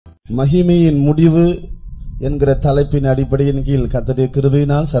மகிமையின் முடிவு என்கிற தலைப்பின் அடிப்படையின் கீழ் கர்த்தருடைய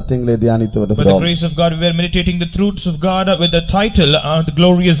கிருபையினால் சத்தியங்களை தியானித்து வருகிறோம். By the grace of God we are meditating the truths of God with the title the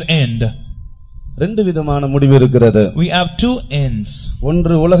glorious end. ரெண்டு விதமான முடிவு இருக்கிறது. We have two ends.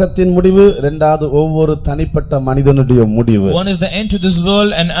 ஒன்று உலகத்தின் முடிவு, இரண்டாவது ஒவ்வொரு தனிப்பட்ட மனிதனுடைய முடிவு. One is the end to this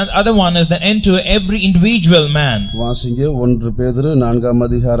world and other one is the end to every individual man. வாசிங்க 1 பேதுரு 4ஆம்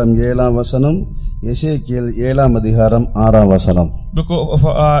அதிகாரம் 7ஆம் வசனம், எசேக்கியேல் 7ஆம் அதிகாரம் 6ஆம் வசனம். Book of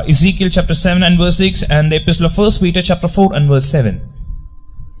Ezekiel chapter 7 and verse 6 and the epistle of 1 Peter chapter 4 and verse 7.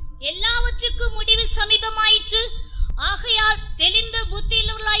 எல்லாவற்றுக்கும் முடிவு சமீபமாயிற்று, ஆகையால் தெளிந்த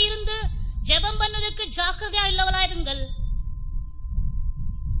புத்தியுள்ளவர்களாய் இருந்து ஜெபம் பண்ணுவதற்கு ஜாக்கிரதையா உள்ளவர்களாயிருங்கள்.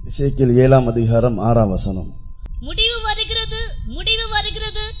 எசேக்கியேல் 7ஆம் அதிகாரம் 6ஆம் வசனம். முடிவு வருகிறது, முடிவு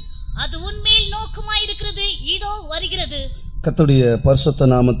வருகிறது, அது உன்மேல் நோக்கமாய் இருக்கிறது, இதோ வருகிறது. கர்த்தருடைய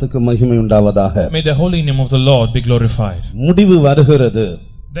பரிசுத்த நாமத்துக்கு மகிமை உண்டாவதாக. May the holy name of the Lord be glorified. முடிவு வருகிறது.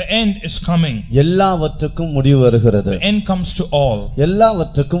 The end is coming. எல்லாவற்றுக்கும் முடிவு வருகிறது. The end comes to all.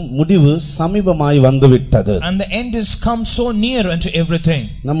 எல்லாவற்றுக்கும் முடிவு சமீபமாய் வந்துவிட்டது. And the end is come so near unto everything.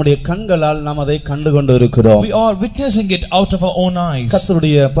 நம்முடைய கண்களால் நாம் அதை கண்டு கொண்டு இருக்கிறோம். We are witnessing it out of our own eyes.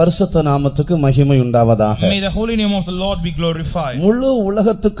 கர்த்தருடைய பரிசுத்த நாமத்துக்கு மகிமை உண்டாவதாக. May the holy name of the Lord be glorified. முழு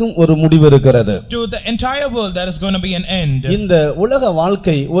உலகத்துக்கும் ஒரு முடிவு இருக்கிறது. To the entire world there is going to be an end. இந்த உலக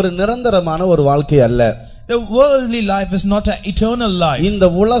வாழ்க்கை ஒரு நிரந்தரமான ஒரு வாழ்க்கை அல்ல. The worldly life is not an eternal life. இந்த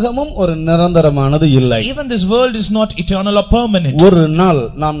உலகமும் ஒரு நிரந்தரமானது இல்லை. Even this world is not eternal or permanent. ஒரு நாள்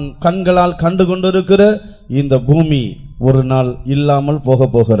நாம் கண்களால் கண்டு கொண்டிருக்கிற இந்த பூமி ஒரு நாள் இல்லாமல் போக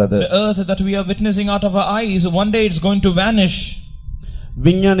போகிறது. The earth that we are witnessing out of our eyes, one day it's going to vanish.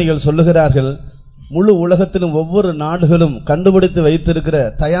 விஞ்ஞானிகள் சொல்லுகிறார்கள், முழு உலகத்திலும் ஒவ்வொரு நாடுகளும் கண்டுபிடித்து வைத்திருக்கிற,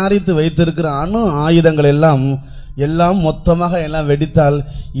 தயாரித்து வைத்திருக்கிற அணு ஆயுதங்கள் எல்லாம் மொத்தமாக எல்லாம் வெடித்தால்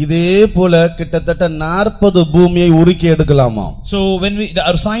இதே போல கிட்டத்தட்ட 40 பூமியை உருக்கி எடுக்கலாமா? So when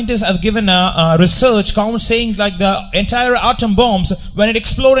our scientists have given a research count saying like the entire atom bombs, when it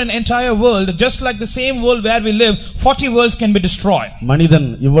explode an entire world, just like the same world where we live, 40 worlds can be destroyed. மனிதன்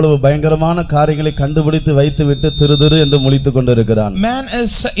இவ்வளவு பயங்கரமான காரியங்களை கண்டுபிடித்து வைத்துவிட்டு திருதிரு என்று முழித்துக் கொண்டிருக்கிறான். Man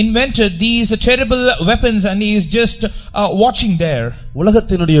has invented these terrible weapons and he is just watching there.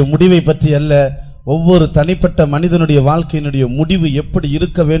 உலகத்தினுடைய முடிவை பற்றி அல்ல, ஒவ்வொரு தனிப்பட்ட மனிதனுடைய வாழ்க்கையினுடைய முடிவு எப்படி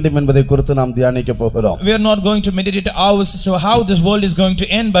இருக்க வேண்டும் என்பதை குறித்து நாம் தியானிக்க போகிறோம். We are not going to meditate as to how this world is going to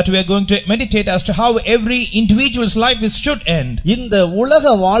end, but we are going to meditate as to how every individual's life should end. இந்த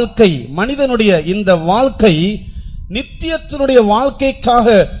உலக வாழ்க்கை, மனிதனுடைய இந்த வாழ்க்கை நித்தியத்தினுடைய வாழ்க்கைக்காக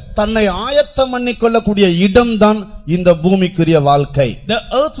தன்னை ஆயத்தம் பண்ணிக்கொள்ளக்கூடிய இடம்தான் இந்த பூமிக்குரிய வாழ்க்கை. The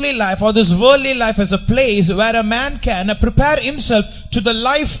earthly life or this worldly life is a place where a man can prepare himself to the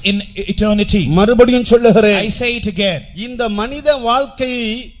life in eternity. மறுபடியும் சொல்லுகிறேன், I say it again. இந்த மனித வாழ்க்கை,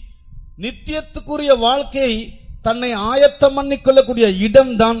 நித்தியத்துக்குரிய வாழ்க்கை தன்னை ஆயத்தம் பண்ணிக்கொள்ளக்கூடிய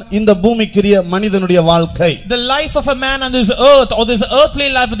இடம்தான் இந்த பூமிக்குரிய மனிதனுடைய வாழ்க்கை. The life of a man on this earth or this earthly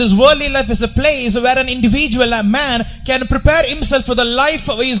life or this worldly life is a place where an individual, a man can prepare himself for the life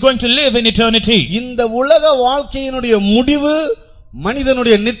he is going to live in eternity. இந்த உலக வாழ்க்கையினுடைய முடிவு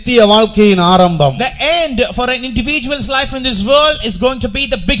மனிதனுடைய நித்திய வாழ்க்கையின் ஆரம்பம். The end for an individual's life in this world is going to be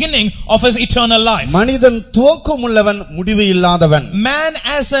the beginning of his eternal life. மனிதன் துவக்கம் உள்ளவன், முடிவு இல்லாதவன். Man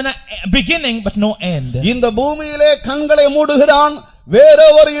has a beginning but no end. இந்த பூமியிலே கண்களை மூடுகிறான், வேற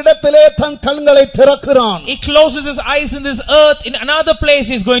ஒரு இடத்திலே தன் கண்களை திறக்கிறான். He closes his eyes in this earth, in another place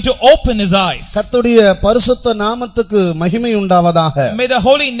he is going to open his eyes. கர்த்தருடைய பரிசுத்த நாமத்துக்கு மகிமை உண்டாவதாக. May the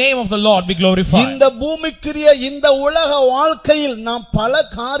holy name of the Lord be glorified. இந்த பூமிக்குரிய இந்த உலக வாழ்க்கையில் நாம் பல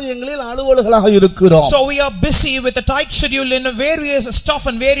காரியங்களில் அலுவலர்களாக இருக்கிறோம். So we are busy with a tight schedule in various stuff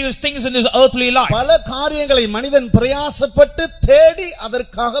and various things in this earthly life. பல காரியங்களை மனிதன் பிரயாசப்பட்டு தேடி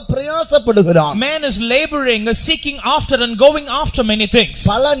அதற்காக பிரயாசப்படுகிறான். Man is laboring, seeking after and going after many things.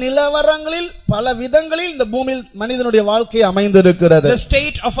 பல நிலவரங்களில் பல விதங்களில் இந்த பூமியில் மனிதனுடைய வாழ்க்கை அமைந்திருக்கிறது. The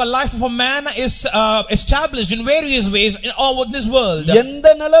state of a life of a man is established in various ways in all this world. எந்த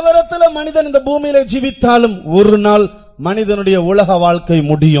நிலவரத்தில் மனிதன் இந்த பூமியிலே ஜீவித்தாலும் ஒரு நாள் மனிதனுடைய உலக வாழ்க்கை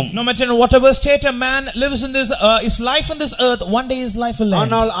முடியும். No matter in whatever state a man lives in this his life on this earth, one day his life will end.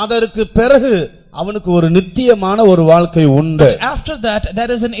 ஆனால் அதற்கு பிறகு அவனுக்கு ஒரு நித்தியமான ஒரு வாழ்க்கை உண்டு. After that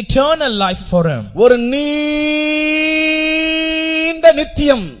there is an eternal life for him. ஒரு நீண்ட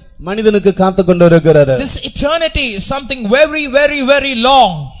நித்தியம் மனிதனுக்கு காத்து கொண்டிருக்கிறது. This eternity is something very very very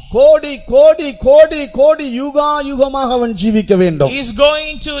long. கோடி கோடி கோடி கோடி யுகா யுகமாக அவன் ஜீவிக்க வேண்டும். He is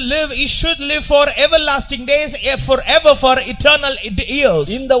going to live, he should live for everlasting days, forever, for eternal years.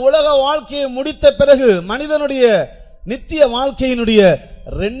 இந்த உலக வாழ்க்கையை முடித்த பிறகு மனிதனுடைய நித்திய வாழ்க்கையினுடைய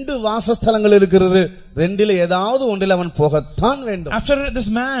ரெண்டு வாசஸ்தலங்கள் இருக்கிறது, ரெண்டிலே ஏதாவது ஒன்றில் அவன் போகத்தான் வேண்டும். After this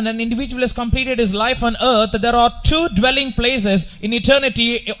man, an individual has completed his life on earth, there are two dwelling places in eternity.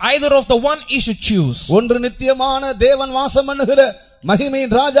 Either of the one he should choose. ஒன்று நித்தியமான தேவன் வாசம் பண்ணுகிற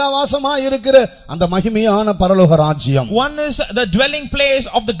மகிமையின் ராஜா வாசமாய் இருக்கிற அந்த மகிமையான பரலோக ராஜ்யம். One is the dwelling place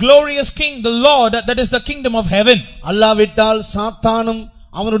of the glorious king, the Lord, that is the kingdom of heaven. அல்லாவிட்டால் சாத்தானும்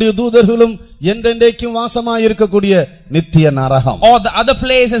அவனுடைய தூதர்களும் என்றென்றைக்கும் வாசமாய் இருக்கக்கூடிய நித்திய நரகம். Or the other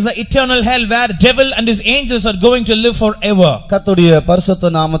place is the eternal hell, where devil and his angels are going to live forever. கர்த்தருடைய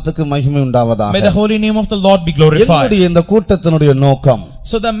பரிசுத்த நாமத்துக்கு மகிமை உண்டாவதாக. May the holy name of the Lord be glorified. என்னுடைய இந்த கூட்டத்தினுடைய நோக்கம்,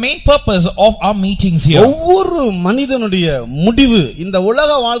 so the main purpose of our meetings here, ஒவ்வொரு மனிதனுடைய முடிவு இந்த உலக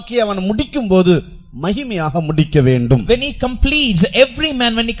வாழ்க்கையை அவன் முடிக்கும் போது மகிமையாக முடிக்க வேண்டும். when he completes, every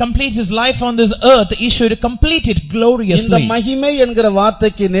man when he completes his life on this earth, he should complete it gloriously. இந்த மகிமை என்கிற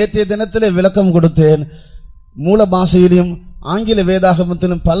வார்த்தைக்கு நேற்றைய தினத்திலே விளக்கம் கொடுத்தேன். மூல பாஷையிலும் ஆங்கில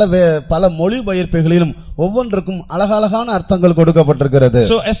வேதாகமத்திலும் பல மொழிபெயர்ப்புகளிலும் ஒவ்வொன்றுக்கும் அழகழகான அர்த்தங்கள் கொடுக்கப்பட்டிருக்கிறது.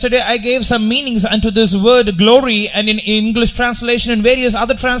 So yesterday I gave some meanings unto this word glory, and in English translation and various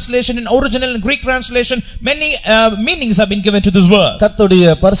other translation, in original and Greek translation, many meanings have been given to this word.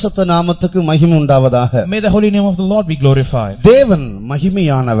 கர்த்தருடைய பரிசுத்த நாமத்துக்கு மகிமை உண்டாவதாக. May the holy name of the Lord be glorified. தேவன்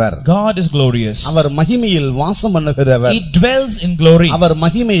மகிமையானவர். God is glorious. அவர் மகிமையில் வாசம் பண்ணுகிறவர். He dwells in glory. அவர்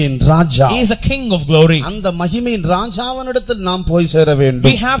மகிமையின் ராஜா. He is a king of glory. அந்த மகிமையின் ராஜாவினிடத்தில் நாம் போய் சேர வேண்டும்.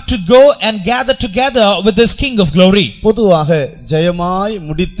 We have to go and gather together with this king of glory. பொதுவாக ஜெயமாய்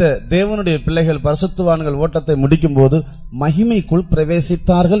முடித்த தேவனுடைய பிள்ளைகள் பரிசுத்தவான்கள் ஓட்டத்தை முடிக்கும்போது மகிமைக்குள்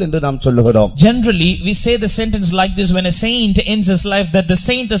பிரவேசித்தார்கள் என்று நாம் சொல்லுகிறோம். Generally we say the sentence like this when a saint ends his life, that the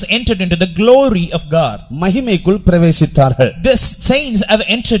saint has entered into the glory of God. மகிமைக்குள் பிரவேசித்தார்கள். The saints have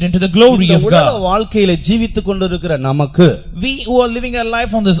entered into the glory of God. உலக வாழ்க்கையிலே ஜீவித்துக் கொண்டிருக்கிற நமக்கு, we who are living our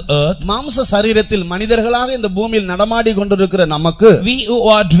life on this earth, மாம்ச சரீரத்தில் மனிதர்களாக இந்த பூமியில் நடமாடி கொண்டிருக்கிற நமக்கு, we who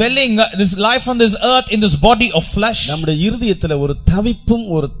are dwelling this life on this earth in this body of flesh, நம்முடைய இருதயத்தில் ஒரு தவிப்பும்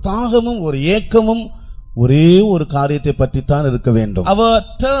ஒரு தாகமும் ஒரு ஏக்கமும் ஒரே ஒரு காரியத்தை பற்றி தான் இருக்க வேண்டும். Our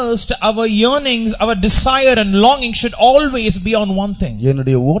thirst, our yearnings, our desire and longing should always be on one thing.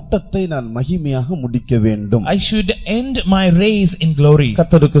 என்னுடைய ஓட்டத்தை நான் மகிமையாக முடிக்க வேண்டும். I should end my race in glory.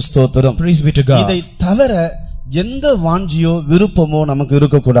 கர்த்தருக்கு ஸ்தோத்திரம். Praise be to God. இதை தவிர எந்த வாஞ்சியோ விருப்பமோ நமக்கு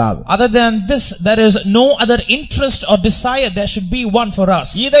இருக்க கூடாது. Other than this, there is no other interest or desire. There should be one for us.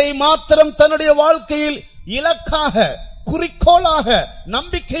 இதை மாத்திரம் தன்னுடைய வாழ்க்கையில் இலக்காக, குறிக்கோளாக,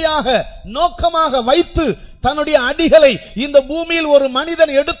 நம்பிக்கையாக, நோக்கமாக வைத்து தன்னுடைய அடிகளை இந்த பூமியில் ஒரு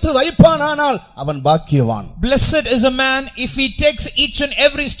மனிதன் எடுத்து வைப்பானானால் அவன் பாக்கியவான். Blessed is a man if he takes each and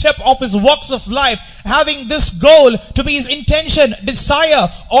every step of his walks of life having this goal to be his intention, desire,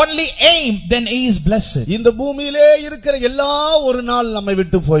 only aim, then he is blessed. இந்த பூமியிலே இருக்கிற எல்லா ஒரு நாள் நம்மை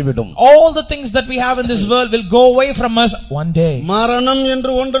விட்டு போய்விடும். All the things that we have in this world will go away from us one day. மரணம்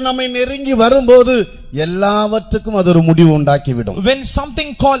என்று ஒன்று நம்மை நெருங்கி வரும்போது எல்லாவற்றுக்கும் அது ஒரு முடிவு உண்டாக்கிவிடும். When something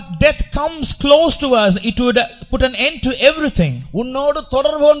called death comes close to us, it would put an end to everything. உன்னோடு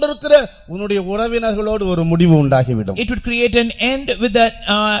தொடர்பு கொண்டிருக்கிற உன்னுடைய உறவினர்களோடு ஒரு முடிவு உண்டாகிவிடும். It would create an end with the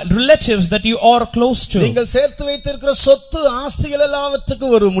relatives that you are close to. நீங்கள் சேர்த்து வைத்திருக்கிற சொத்து ஆஸ்திகள்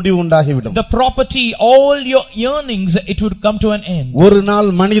எல்லாவற்றுக்கும் ஒரு முடிவு உண்டாகிவிடும். The property, all your earnings, it would come to an end. ஒரு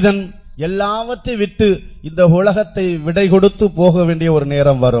நாள் மனிதன் எல்லாவற்றை விட்டு இந்த உலகத்தை விடை கொடுத்து போக வேண்டிய ஒரு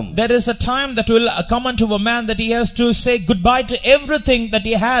நேரம் வரும். There is a time that will come unto a man that he has to say goodbye to everything that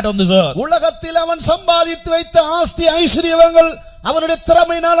he had on this earth. உலகத்தில் அவன் சம்பாதித்து வைத்த ஆஸ்தி ஐஸ்வரியங்கள், அவனுடைய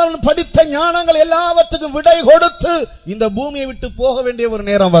திறமையினால் அவன் படித்த ஞானங்கள் எல்லாவற்றுக்கும் விடை கொடுத்து இந்த பூமியை விட்டு போக வேண்டிய ஒரு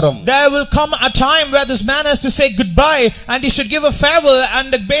நேரம் வரும். There will come a time where this man has to say goodbye, and he should give a farewell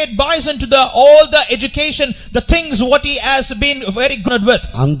and bid bison to all the education, the things what he has been very good with.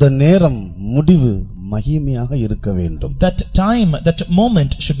 அந்த நேரம் முடிவு மகிமையாக இருக்க வேண்டும். That time, that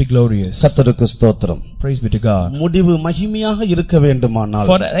moment should be glorious. கர்த்தருக்கு ஸ்தோத்திரம். Praise be to God. முடிவு மகிமையாக இருக்க வேண்டுமானால்,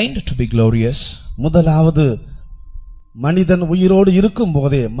 for the end to be glorious, முதலாவது மனிதன் உயிரோடு இருக்கும்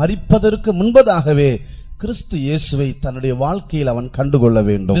போதே, மரிப்பதற்கு முன்பதாகவே கிறிஸ்து இயேசுவை தன்னுடைய வாழ்க்கையில் அவன் கண்டுகொள்ள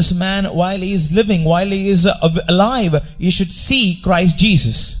வேண்டும். This man, while he is living, while he is alive, he should see Christ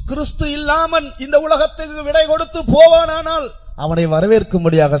Jesus. கிறிஸ்து இல்லாமல் இந்த உலகத்துக்கு விடை கொடுத்து போவானானால் அவனை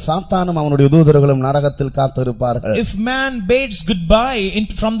வரவேற்கும்படியாக சாத்தானும் அவனுடைய தூதர்களும் நரகத்தில் காத்திருப்பார்கள். If man bids goodbye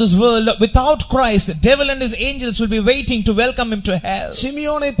from this world without Christ, the devil and his angels will be waiting to welcome him to hell.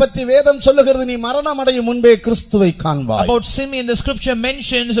 சிமியோனை பற்றி வேதம் சொல்லுகிறது, நீ மரணம் அடையும் முன்பே கிறிஸ்துவை காண்பாய். About Simeon, the scripture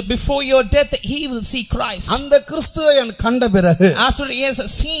mentions, before your death he will see Christ. அந்த கிறிஸ்துவை அவன் கண்ட பிறகு, after he has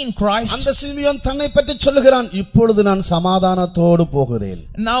seen Christ, அந்த சிமியோன் தன்னை பற்றி சொல்லுகிறான், இப்பொழுது நான் சமாதானத்தோடு போகிறேன்.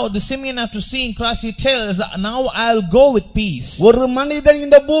 Now the Simeon, after seeing Christ, he tells, now I'll go with peace. ஒரு மனிதன்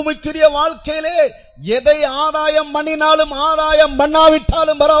இந்த பூமிக்குரிய வாழ்க்கையிலே எதை ஆதாயம் பண்ணினாலும் ஆதாயம்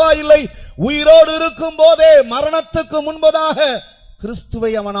பண்ணாவிட்டாலும் பரவாயில்லை, உயிரோடு இருக்கும் போதே மரணத்துக்கு முன்பதாக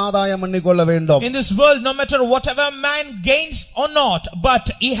கிறிஸ்துவை அவன் ஆதாயம் பண்ணிக்கொள்ள வேண்டும். In this world, no matter whatever man gains or not, but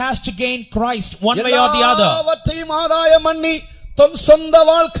he has to gain Christ one way or the other. எல்லாவற்றையும் ஆதாயம் பண்ணி தன் சொந்த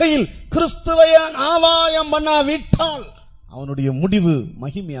வாழ்க்கையில் கிறிஸ்துவை ஆதாயம் பண்ணாவிட்டால் அவனுடைய முடிவு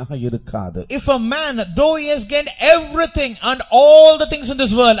மகிமையாக இருக்காது. If a man, though he has gained everything and all the things in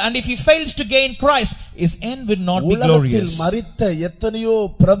this world, and if he fails to gain Christ, his end will not be glorious. உலகத்தில் மரித்த எத்தனையோ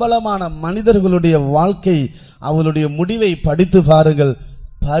பிரபலமான மனிதர்களுடைய வாழ்க்கை, அவளுடைய முடிவை படித்து பாருங்கள்,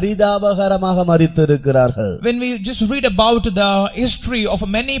 பரிதாபகரமாக மரித்திருக்கிறார்கள். When we just read about the history of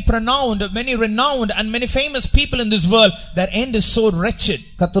many renowned and many famous people in this world, their end is so wretched.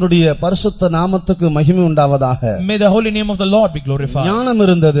 கர்த்தருடைய பரிசுத்த நாமத்துக்கு மகிமை உண்டாவதாக. May the holy name of the Lord be glorified. ஞானம்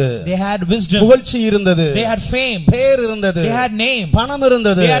இருந்தது, they had wisdom, புகழ்ச்சி இருந்தது, they had fame, பேர் இருந்தது, they had name, பணம்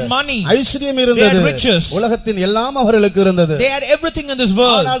இருந்தது, they had money, ஐஸ்வரியம் இருந்தது, they had riches, உலகத்தின் எல்லாம் அவர்களுக்கு இருந்தது. they had everything in this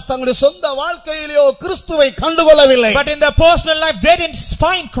world. ஆனால் தங்களுடைய சொந்த வாழ்க்கையிலோ கிறிஸ்துவை கண்டுகொள்ளவில்லை. But in their personal life they didn't find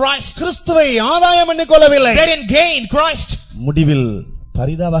Christ. கிறிஸ்துவை ஆதாயம் பண்ணிக்கொள்ளவில்லை. They didn't gain Christ. முடிவில்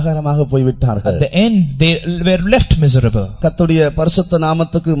பரிதாபகரமாக போய்விட்டார்கள். At the end they were left miserable. கர்த்தருடைய பரிசுத்த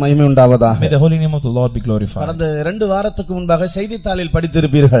நாமத்துக்கு மகிமை உண்டாவதாக. May the holy name of the Lord be glorified. கடந்த 2 வாரத்துக்கு முன்பாக செய்தித்தாளில்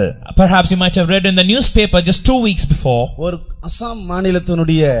படித்திருப்பீர்கள். Perhaps you might have read in the newspaper just 2 weeks before. ஒரு அசாம்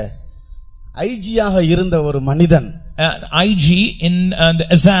மாநிலத்தினுடைய ஐஜியாக இருந்த ஒரு மனிதன், IG in the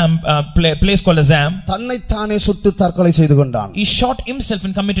Assam place called Assam, தன்னைத்தானே சுட்டு தற்கொலை செய்து கொண்டான். he shot himself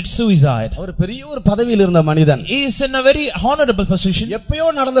and committed suicide. ஒரு பெரிய ஒரு பதவியில் இருந்த மனிதன். He is in a very honorable position. எப்பயோ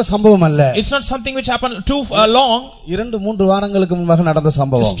நடந்த சம்பவம் அல்ல. It's not something which happened too long. 2-3 வாரங்களுக்கு முன்பாக நடந்த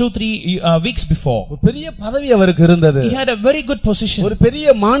சம்பவம். Just 2-3 weeks before. ஒரு பெரிய பதவி அவருக்கு இருந்தது. He had a very good position. ஒரு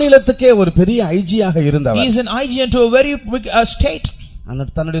பெரிய மாநிலத்துக்கே ஒரு பெரிய ஐஜியாக இருந்தவர். He is an IG into a very big state.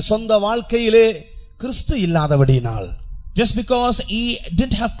 தன்னுடைய சொந்த வாழ்க்கையிலே கிறிஸ்து இல்லாதபடியினால், just because he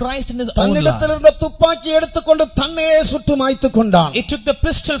didn't have Christ in his own life, தன்னிடத்தில் இருந்த துப்பாக்கி எடுத்துக்கொண்டு தன்னையே சுட்டு மாய்த்துக் கொண்டான். he took the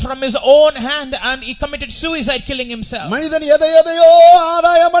pistol from his own hand and he committed suicide, killing himself. மனிதன் எதையோ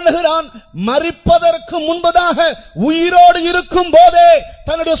ஆதாயம் பண்ணுகிறான். மரிப்பதற்கு முன்பதாக உயிரோடு இருக்கும் போதே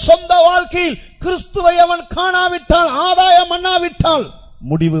தன்னுடைய சொந்த வாழ்க்கையில் கிறிஸ்துவை அவன் காணாவிட்டால், ஆதாயம் பண்ணாவிட்டால்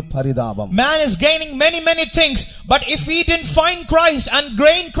முடிவு பரிதாபம். Man is gaining many things, but if he didn't find Christ and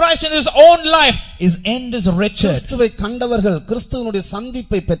gain Christ in his own life, his end is wretched. கிறிஸ்துவை கண்டவர்கள், கிறிஸ்துவினுடைய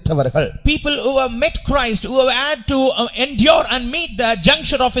சந்திப்பை பெற்றவர்கள், people who have met Christ, who have had to endure and meet the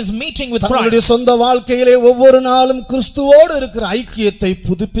juncture of his meeting with Christ, தங்களுடைய சொந்த வாழ்க்கையிலே ஒவ்வொரு நாளும் கிறிஸ்துவோடு இருக்கிற ஐக்கியத்தை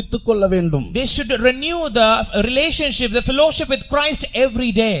புதுப்பித்துக் கொள்ள வேண்டும். they should renew the relationship, the fellowship with Christ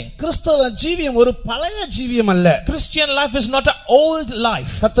every day. கிறிஸ்தவ ஜீவியம் ஒரு பழைய ஜீவியம் அல்ல. Christian life is not an old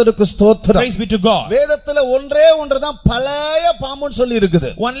life. கர்த்தருக்கு ஸ்தோத்திரம். Praise be to God. வேதத்துல ஒன்றே ஒன்றுதான் பழைய பாம்புன்னு சொல்லி இருக்குது.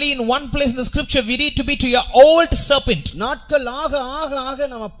 Only in one place in the scripture we need to be to your old serpent. நாட்கள் ஆக ஆக ஆக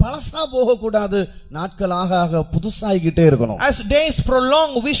நம்ம பழசா போக கூடாது. நாட்கள் ஆக ஆக புதுசாகிட்டே இருக்கணும். As days prolong,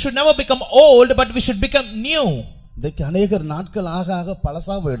 we should never become old, but we should become new. இன்னைக்கு अनेகர் நாட்கள் ஆக ஆக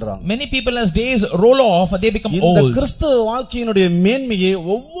பழசா போயிடுறாங்க. Many people as days roll off, they become old. இந்த கிறிஸ்தவ வாழ்க்கையினுடைய மேன்மையே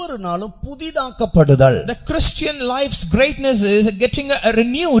ஒவ்வொரு நாளும் புதிதாக்கப்படுதல். The Christian life's greatness is getting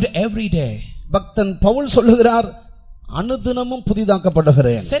renewed every day. பக்தன் பவுல் சொல்லுகிறார், அனுதினமும்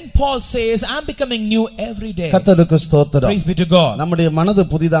புதிதாக்கப்படுகிறேன். Saint Paul says, I'm becoming new every day. கர்த்தருக்கு ஸ்தோத்திரம். Praise be to God. நம்முடைய மனது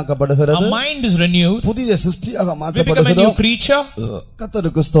புதிதாக்கப்படுகிறது. Our mind is renewed. புதிய சிருஷ்டியாக We become a மாற்றப்படுகிறோம். new creature.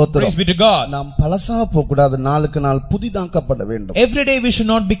 கர்த்தருக்கு ஸ்தோத்திரம். Praise be to God. நாம் பழசா போக கூடாது. நாளுக்கு நாள் புதிதாக்கப்பட வேண்டும். Every day we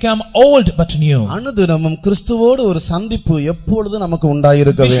should not become old but new. அனுதினமும் கிறிஸ்துவோடு ஒரு சந்திப்பு எப்பொழுது நமக்கு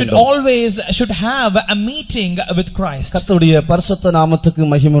உண்டாயிருக்க We should வேண்டும். always should have a meeting with Christ. கர்த்தருடைய பரிசுத்த நாமத்துக்கு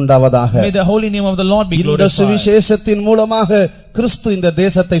மகிமை உண்டாவதாக. May the holy name of the Lord be இந்த glorified. சுவிசேஷத்தின் மூலமாக கிறிஸ்து இந்த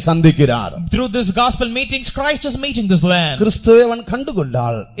தேசத்தை சந்திக்கிறார். Through this gospel meetings, Christ is meeting this land. கிறிஸ்துவை அவன்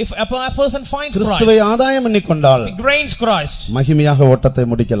கண்டுகொண்டால், If a person finds கிறிஸ்துவை Christ, ஆதாயம் பண்ணிக்கொண்டால், he gains Christ, மகிமையாக ஓட்டத்தை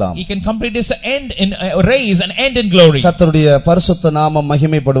முடிக்கலாம். he can complete his end in raise and end in glory. கர்த்தருடைய பரிசுத்த நாமம்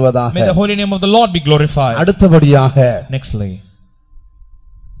மகிமைப்படுவதாக. May the holy name of the Lord be glorified. அடுத்தபடியாக, Nextly,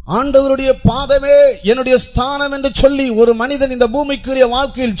 ஆண்டவருடைய பாதமே என்னுடைய ஸ்தானம் என்று சொல்லி ஒரு மனிதன் இந்த பூமிக்குரிய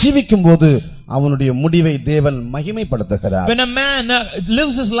வாழ்க்கையில் ஜீவிக்கும் போது அவனுடைய முடிவை தேவன் மகிமைப்படுத்துகிறார். when a man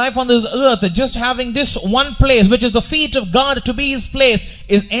lives his life on this earth just having this one place which is the feet of God to be his place,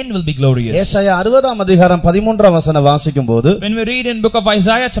 his end will be glorious. ஏசாயா 60 அதிகாரம் 13 வசனம் வாசிக்கும்போது, when we read in book of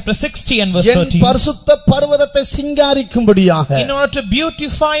Isaiah chapter 60 and verse 13, என் பரிசுத்த பர்வதத்தை சிங்காரிக்கும்படியாக, in order to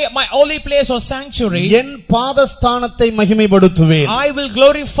beautify my holy place or sanctuary, N பாதஸ்தானத்தை மகிமைப்படுத்துவேன். I will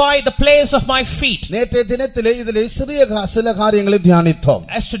glorify the place of my feet. நேற்றைய தினத்திலே இதிலே சில காரியங்களை தியானித்தோம்.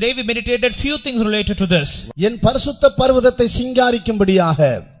 As today we meditated few things related to this. என் பரிசுத்த பர்வதத்தை சிங்காரிக்கும்படியாக,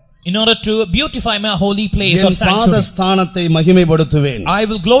 In order to beautify my holy place or N sanctuary, பாதஸ்தானத்தை மகிமைப்படுத்துவேன். I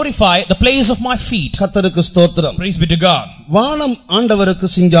will glorify the place of my feet. கர்த்தருக்கு ஸ்தோத்திரம். Praise be to God. வானம் ஆண்டவருக்கு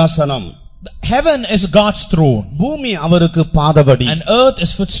சிங்காசனம், Heaven is God's throne, பூமி அவருக்கு பாதபடி. and earth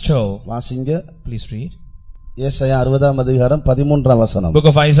is footstool. வாசிங்க. Please read. ஏசாயா 60 அதிகாரம் 13 வசனம். Book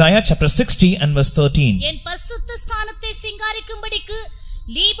of Isaiah chapter 60 and verse 13. என் பரிசுத்த ஸ்தானத்தை சிங்காரிக்கும்படிக்கு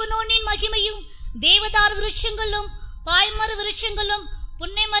லீபனோனின் மகிமையும் தேவதாரு விருட்சங்களும் பாய்மர விருட்சங்களும்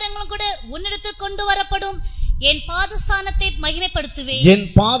புன்னை மரங்களும் கூட உன்னிடத்தில் கொண்டு வரப்படும். என் பாதஸ்தானத்தை மகிமைப்படுத்துவேன். என்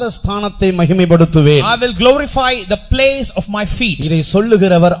பாதஸ்தானத்தை மகிமைப்படுத்துவேன். I will glorify the place of my feet. இதை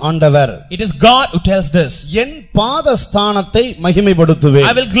சொல்லுகிறவர் ஆண்டவர். It is God who tells this. N பாதஸ்தானத்தை மகிமைப்படுத்துவேன்.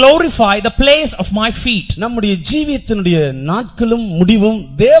 I will glorify the place of my feet. நம்முடைய ஜீவியத்தினுடைய நாட்களும் முடிவும்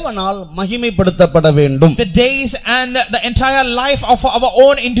தேவனால் மகிமைப்படுத்தப்பட வேண்டும். The days and the entire life of our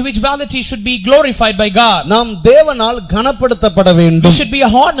own individuality should be glorified by God. நாம் தேவனால் கனப்படுத்தப்பட We வேண்டும். should be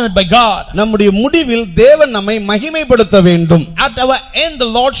honored by God. நம்முடைய முடிவில் தேவன் நம்மை மகிமைப்படுத்த வேண்டும். At our end, the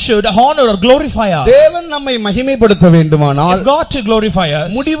Lord should honor or glorify us. தேவன் நம்மை மகிமைப்படுத்த வேண்டுமானால், If God to glorify us,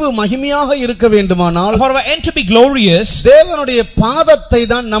 முடிவு மகிமையாக இருக்க வேண்டுமானால், for our end to be glorious, தேவனுடைய பாதத்தை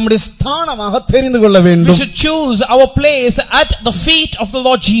தான் நம்முடைய ஸ்தானமாக தெரிந்து கொள்ள we வேண்டும். should choose our place at the feet of the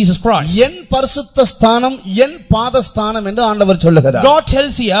Lord Jesus Christ. என் பரிசுத்த ஸ்தானம், என் பாதஸ்தானம் என்று ஆண்டவர் சொல்லுகிறார். God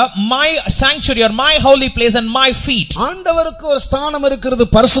tells here, my sanctuary or my holy place and my feet. ஆண்டவருக்கு ஒரு ஸ்தானம் இருக்கிறது,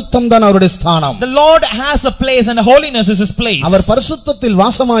 பரிசுத்தம் தான் அவருடைய ஸ்தானம். The Lord has a place and holiness is his place. அவர் பரிசுத்தத்தில்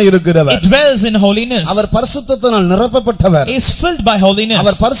வாசமாய் இருக்கிறவர். It dwells in holiness. Our பரிசுத்தத்தினால் நிரப்பப்பட்டவர். He is filled by holiness.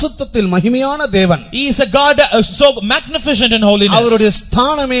 அவர் பரிசுத்தத்தில் மகிமையான தேவன். He is a God so magnificent in holiness. அவருடைய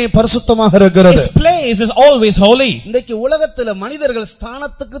ஸ்தானமே பரிசுத்தமாக இருக்கிறது. His place is always holy. இன்றைக்கு உலகத்தில் மனிதர்கள்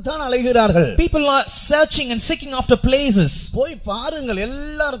ஸ்தானத்துக்கு தான் அலைகிறார்கள். People are searching and seeking after places. போய் பாருங்கள்,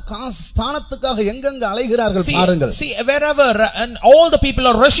 எல்லாரும் ஸ்தானத்துக்காக எங்கெங்க அலைகிறார்கள் பாருங்கள். See wherever and all the people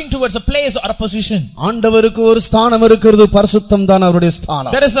are rushing towards a place or a position. ஆண்டவருக்கு ஒரு ஸ்தானம் இருக்கிறது, பரிசுத்தம் தான் அவருடைய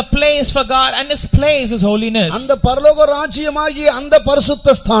ஸ்தானம். There is a place for God and his place is holiness. அந்த பரலோக ராஜ்யமாகிய அந்த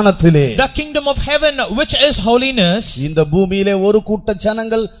பரிசுத்த ஸ்தானத்திலே, The kingdom of heaven which is holiness, இந்த பூமியிலே ஒரு கூட்ட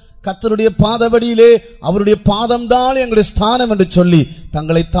ஜனங்கள் கர்த்தருடைய பாதபடியிலே அவருடைய பாதம்தான் எங்களுடைய ஸ்தானம் என்று சொல்லி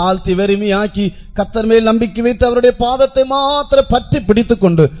தங்களை தாழ்த்தி வெறுமையாக்கி கர்த்தர் மேல் நம்பிக்கை வைத்து அவருடைய பாதத்தை மாத்திர பற்றி பிடித்துக்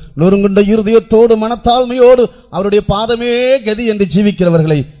கொண்டு நொறுங்குண்ட இருதயத்தோடு மனத்தாழ்மையோடு அவருடைய பாதமே கதி என்று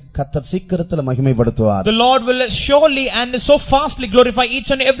ஜீவிக்கிறவர்களை கர்த்தர் சீக்கிரத்தில் மகிமைப்படுத்துவார். the Lord will surely and so fastly glorify each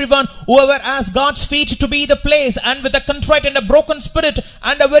and everyone whoever has God's feet to be the place, and with a contrite and a broken spirit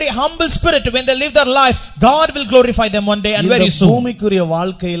and a very humble spirit when they live their life, God will glorify them one day and very soon. இந்த பூமிக்குரிய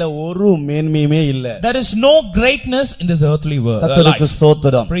வாழ்க்கையில ஒரு மேன்மையுமே இல்ல. There is no greatness in this earthly world. கர்த்தருக்கு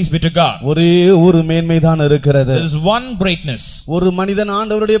ஸ்தோத்திரம். Praise be to God. ஒரே ஒரு மேன்மைதான் இருக்கிறது. There is one greatness. ஒரு மனிதன்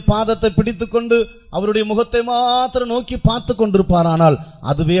ஆண்டவருடைய பாதத்தை பிடித்துக்கொண்டு அவருடைய முகத்தை மாத்திரம் நோக்கி பார்த்து கொண்டிருப்பாரானால்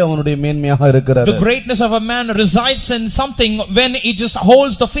அதுவே அவனுடைய மேன்மையாக இருக்கிறது. The greatness of a man resides in something when he just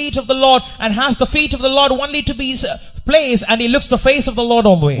holds the feet of the Lord and has the feet of the Lord only to be his place, and he looks the face of the Lord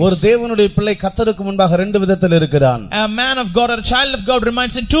always. ஒரு தேவனுடைய பிள்ளை கர்த்தருக்கு முன்பாக ரெண்டு விதத்தில் இருக்கிறான். A man of God or a child of God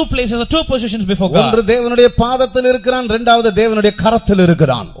remains in two places or two positions before God. ஒன்று தேவனுடைய பாதத்தில் இருக்கிறான், இரண்டாவது தேவனுடைய கரத்தில்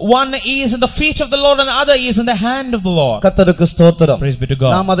இருக்கிறான். One is in the feet of the Lord and the other is in the hand of the Lord. கர்த்தருக்கு ஸ்தோத்திரம். Praise be to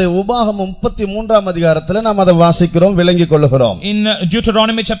God. நாம் அதை உபாகமம் 33 அதிகாரத்தில் நாம் அதை வாசிக்கிறோம், விளங்கிக் கொள்கிறோம். In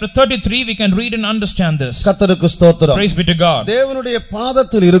Deuteronomy chapter 33 we can read and understand this. கர்த்தருக்கு ஸ்தோத்திரம். Praise be to God. தேவனுடைய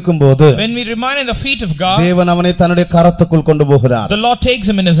பாதத்தில் இருக்கும்போது When we remain in the feet of God, தேவன் அவனை தன்னுடைய கரத்துக்குள் கொண்டு போகிறார். the Lord takes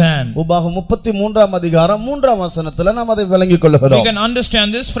him in his hand. உபாகமம் 33 அதிகாரம் 3 வசனத்தில் நாம் அதை விளங்கிக் We கொள்கிறோம். can understand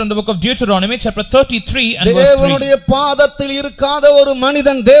this from the book of Deuteronomy chapter 33 and verse 3. தேவனுடைய பாதத்தில் இருக்காத ஒரு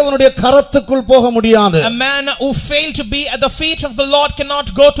மனிதன் தேவனுடைய கரத்துக்குள் போக முடியாது. A man who failed to be at the feet of the Lord cannot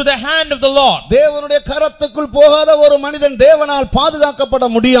go to the hand of the Lord. தேவனுடைய கரத்துக்குள் போகாத ஒரு மனிதன் தேவனால் பாதுகாக்கப்பட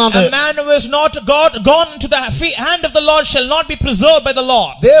முடியாது. A man who is not gone to the hand of the Lord shall not be preserved by the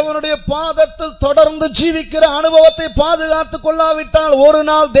Lord. தேவனுடைய பாதத்தில் தொடர்ந்து ஜீவிக்கிற அனுபவத்தை பாதுகாத்துக் கொள்ளாவிட்டால் ஒரு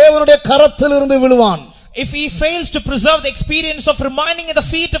நாள் தேவனுடைய கரத்தில் இருந்து விழுவான். If he fails to preserve the experience of remaining at the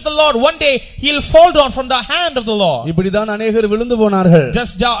feet of the Lord, one day he'll fall down from the hand of the Lord. இப்படிதான் अनेகர் விழுந்து போனார்கள்.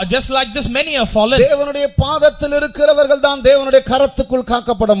 Just like this many have fallen. தேவனுடைய பாதத்தில் இருக்கிறவர்கள் தான் தேவனுடைய கரத்துக்குள்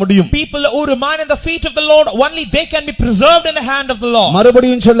காக்கப்பட முடியும். People who remain in the feet of the Lord, only they can be preserved in the hand of the Lord.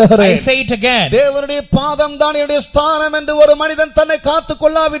 மறுபடியும் சொல்லுகிறேன், I say it again. தேவனுடைய பாதம் தான் என்னுடைய ஸ்தானம் என்று ஒரு மனிதன் தன்னை காத்துக்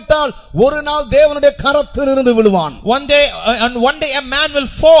கொள்ளாவிட்டால் ஒரு நாள் தேவனுடைய கரத்தில் இருந்து விழுவான். One day a man will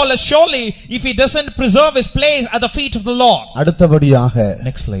fall surely if he doesn't preserve reserve his place at the feet of the Lord. அடுத்தபடியாக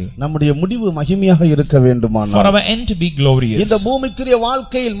Nextly, நம்முடைய முடிவு மகிமையாக இருக்க for வேண்டுமானால் our end to be glorious. இந்த பூமிக்குரிய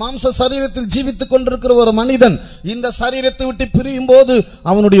வாழ்க்கையில் மாம்ச சரீரத்தில் ஜீவித்துக் கொண்டிருக்கிற ஒரு மனிதன் இந்த சரீரத்தை விட்டு பிரியும் போது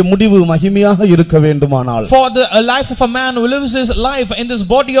அவனுடைய முடிவு மகிமையாக இருக்க வேண்டுமானால், For the life of a man who lives his life in this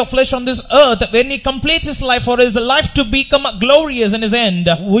body of flesh on this earth, when he completes his life, for his life to become glorious in his end,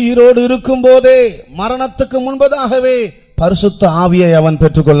 உயிரோடு இருக்கும் போதே மரணத்துக்கு முன்பதாகவே பரிசுத்த ஆவியை அவன்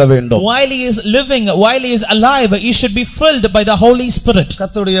பெற்றுக்கொள்ள வேண்டும். while he is living, while he is alive, he should be filled by the Holy Spirit.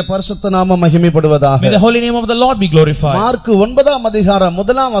 கர்த்தருடைய பரிசுத்த நாமம் மகிமைப்படுவதாக. May the holy name of the Lord be glorified. Mark 9ஆம் அதிகாரம்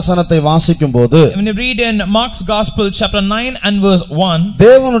 1ஆம் வசனத்தை வாசிக்கும்போது, When you read in Mark's Gospel chapter 9 and verse 1,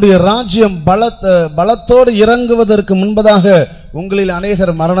 தேவனுடைய ராஜ்யம் பலத்தோடு இறங்குவதற்கு முன்பதாக உங்களில்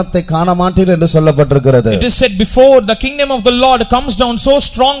அநேகர் மரணத்தை காண மாட்டீர்கள் என்று சொல்லப்பட்டிருக்கிறது. it is said before the kingdom of the Lord comes down so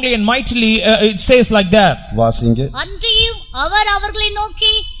strongly and mightily, it says like that. வாசிங்க. அன்றியும் அவர் அவர்களை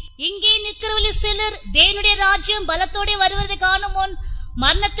நோக்கி, இங்கே நிற்கிறவர்களில் சிலர் தேவனுடைய ராஜ்யம் பலத்தோடு வருவதை காணும் முன்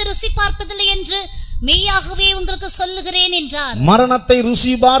மரணத்தை ருசி பார்ப்பதில்லை என்று மெய்யாகவே உங்களுக்கு சொல்லுகிறேன் என்றார். மரணத்தை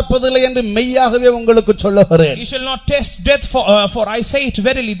ருசி பார்ப்பதில்லை என்று மெய்யாகவே உங்களுக்கு சொல்லுகிறேன். You shall not taste death, for I say it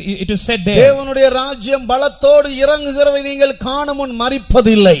verily, it is said there. தேவனுடைய ராஜ்யம் பலத்தோடு இறங்குகிறதை நீங்கள் காணும் முன்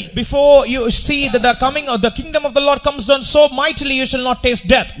மரிப்பதில்லை. Before you see that the coming of the kingdom of the Lord comes down so mightily, you shall not taste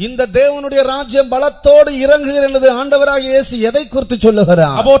death. இந்த தேவனுடைய ராஜ்யம் பலத்தோடு இறங்குகிறது ஆண்டவராகிய இயேசு எதை குறித்து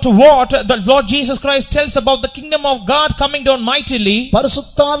சொல்லுகிறார்? About what the Lord Jesus Christ tells about the kingdom of God coming down mightily.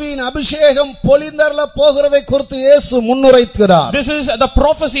 பரிசுத்தாவியின் அபிஷேகம் பொழிந்த போகிறதை குறித்து இயேசு முன்னுரைக்கிறார். This is the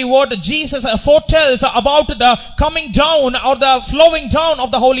prophecy what Jesus foretells about the coming down or the flowing down of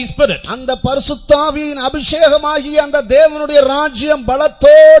the Holy Spirit. அந்த பரிசுத்தாவியின் அபிஷேகமாகிய அந்த தேவனுடைய ராஜ்யம்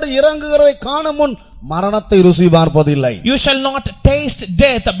பலத்தோடு இறங்குகிறதை காணும் முன் மரணத்தை ருசி பார்ப்பதில்லை. You shall not taste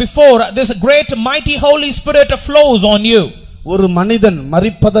death before this great mighty Holy Spirit flows on you. ஒரு மனிதன்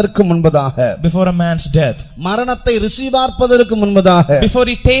மரிப்பதற்கு முன்பதாக, before a man's death, மரணத்தை ருசி பார்ப்பதற்கு முன்பதாக, before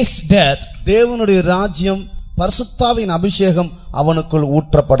he tastes death, தேவனுடைய ராஜ்யம் பரிசுத்தாவின் அபிஷேகம் அவனுக்குள்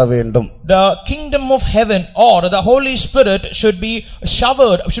ஊற்றப்பட வேண்டும். The kingdom of heaven or the Holy Spirit should be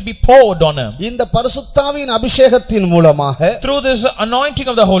showered, should be poured on him. இந்த பரிசுத்தாவின் அபிஷேகத்தின் மூலமாக, through this anointing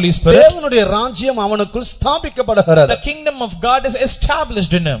of the Holy Spirit, தேவனுடைய ராஜ்யம் அவனுக்குள் ஸ்தாபிக்கப்படுகிறது. the kingdom of God is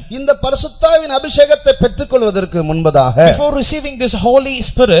established in him. இந்த பரிசுத்தாவின் அபிஷேகத்தை பெற்றுக்கொள்வதற்கு முன்பதாக, before receiving this Holy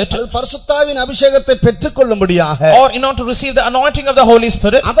Spirit, பரிசுத்தாவின் அபிஷேகத்தை பெற்றுக்கொள்ளும்படியாக, or in order to receive the anointing of the Holy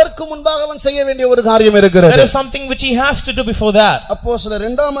Spirit, அதற்கு முன்பாக அவன் செய்ய வேண்டிய ஒரு காரியம் இருக்கிறது. there is something which he has to do before that. அப்போஸ்தலர்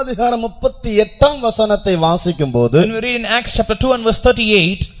 2ஆம் அதிகாரம் 38ஆம் வசனத்தை வாசிக்கும்போது, when we read in Acts chapter 2 and verse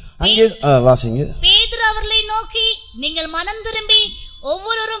 38, அங்கே வாசிங்க. பேதுரு அவர்களை நோக்கி, நீங்கள் மனம் திரும்பி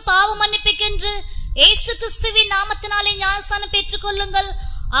ஒவ்வொருவரும் பாவ மன்னிப்புக்கென்று இயேசு கிறிஸ்துவின் நாமத்தினாலே ஞானஸ்நானம் பெற்றுக்கொள்ளுங்கள்,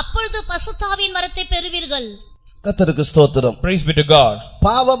 அப்பொழுது பரிசுத்தாவியின் வரத்தை பெறுவீர்கள். கர்த்தருக்கு ஸ்தோத்திரம். praise be to God.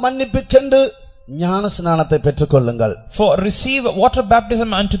 பாவ மன்னிப்புக்கென்று ஞானஸ்நானத்தை பெற்றுக்கொள்ளுங்கள். for receive water baptism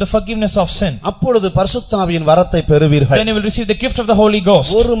unto the forgiveness of sin, அப்பொழுது பரிசுத்தாவியின் வரத்தை பெறுவீர்கள். then you will receive the gift of the Holy Ghost.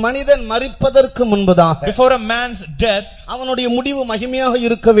 ஒரு மனிதன் மரிப்பதற்கு முன்பதாக, before a man's death, அவனுடைய முடிவு மகிமையாக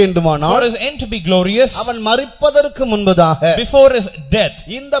இருக்க வேண்டுமானால், for his end to be glorious, அவன் மரிப்பதற்கு முன்பதாக before his death,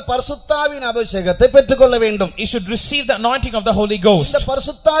 இந்த பரிசுத்தாவின் அபிஷேகத்தை பெற்றுக்கொள்ள வேண்டும். he should receive the anointing of the Holy Ghost. இந்த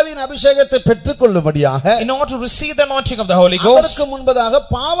பரிசுத்தாவின் அபிஷேகத்தை பெற்றுக்கொள்ளும்படியாக, in order to receive the anointing of the Holy Ghost, அதற்கு முன்பதாக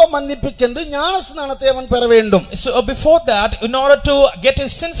பாவ மன்னிப்புக்கென்று ஞானஸ்நானத்தை அவன் பெற வேண்டும். so before that, in order to get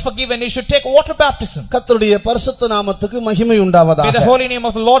his sins forgiven, he should take water baptism. கர்த்தருடைய பரிசுத்த நாமத்துக்கு மகிமை உண்டாவதாக. May the holy name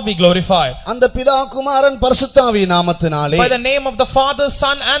of the Lord be glorified. அந்த பிதா குமாரன் பரிசுத்தாவியின் நாமத்தினாலே, by the name of the Father,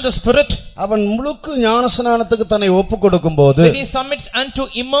 Son and the Spirit, அவன் முழுக்கு ஞானஸ்நானத்துக்கு தன்னை ஒப்புக்கொடுக்கும்போது, when he submits unto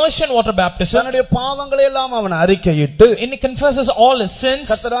immersion water baptism, தன்னுடைய பாவங்களை எல்லாம் அவன் அறிக்கையிட்டு, and he confesses all his sins,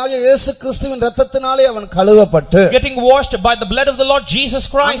 கர்த்தராகிய இயேசு கிறிஸ்துவின் இரத்தத்தினாலே அவன் கழுவப்பட்டு, getting washed by the blood of the Lord Jesus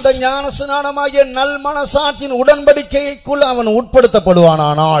Christ, அந்த ஞானஸ்நானமாகிய நல் மனசாட்சியின் உடன்படிக்கைக்குள் அவன்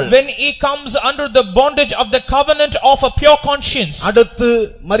உட்படுத்தப்படுவானானால், when he comes under the bondage of the covenant of a pure conscience, அடுத்து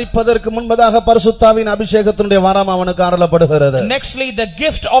மரிப்பதற்கு முன்பதாக பரிசுத்தாவின் அபிஷேகத்தினுடைய வரம் அவனுக்கு அருளப்படுகிறது. nextly the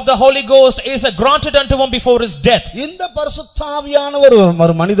gift of the Holy Ghost is granted unto him before his death. இந்த பரிசுத்தாவியானவர்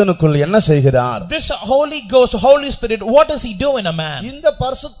ஒரு மனிதனுக்குள் என்ன செய்கிறார்? This Holy Ghost, Holy Spirit, what does he do in a man? இந்த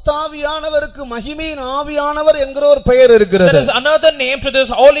பரிசுத்தாவியானவருக்கு மகிமையின் ஆவியானவர் என்கிற ஒரு பெயர் இருக்கிறது. There is another name to this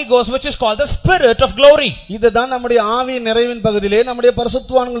Holy Ghost which is called the Spirit of glory. இதுதான் நம்முடைய ஆவியின் நிறைவின் பகுதியிலே நம்முடைய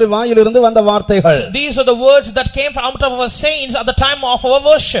பரிசுத்தவான்களுடைய வாயிலிருந்து வந்த வார்த்தைகள். These are the words that came out of our saints at the time of our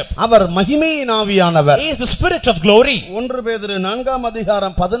worship. அவர் மகிமையின் ஆவியானவர். He is the Spirit of glory. 1 பேதுரு 4ஆம்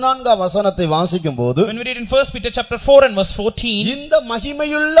அதிகாரம் 14ஆம் வசனத்தை வாசிக்கும்போது, when we read in 1 Peter chapter 4 and verse 14, இந்த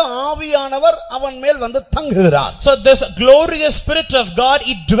மகிமையுள்ள ஆவியானவர் அவன் மேல் வந்து தங்குகிறார். so this glorious Spirit of God,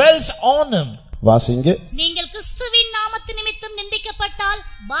 it dwells on him. வாசிங்க. நீங்கள் கிறிஸ்துவின் நாமத்து நிமித்தம் நிந்திக்கப்பட்டால்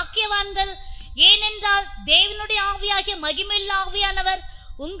பாக்கியவான்கள், ஏனென்றால் தேவனுடைய ஆவியாகிய மகிமையுள்ள ஆவியானவர்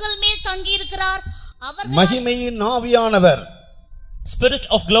உங்கள் மேல் தங்கி இருக்கிறார். அவர் மகிமையின் ஆவியானவர், Spirit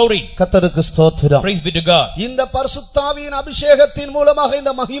of glory. கர்த்தருக்கு ஸ்தோத்திரம். Praise be to God. இந்த பரிசுத்த ஆவியின் அபிஷேகத்தின் மூலமாக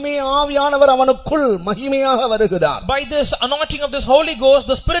இந்த மகிமை ஆவியானவர் அவனுக்குள் மகிமையாக வருகிறார். By this anointing of this Holy Ghost,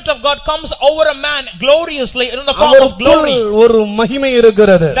 the Spirit of God comes over a man gloriously in the form of glory. ஒரு மகிமை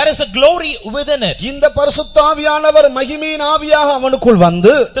இருக்கிறது. There is a glory within it. இந்த பரிசுத்த ஆவியானவர் மகிமையின் ஆவியாக அவனுக்குள்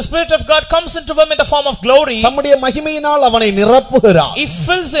வந்து, The Spirit of God comes into him in the form of glory. தம்முடைய மகிமையினால் அவனை நிரப்புகிறார். He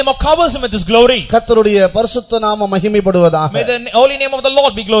fills him or covers him with his glory. கர்த்தருடைய பரிசுத்த நாமம் மகிமைப்படுவதாக. May the holy name of the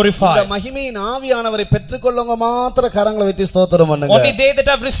Lord be glorified. இந்த மகிமையின் ஆவியானவரை பெற்றுக்கொள்ளுங்க மாத்திர கரங்களை வைத்து ஸ்தோத்திரம் பண்ணுங்க. Only they that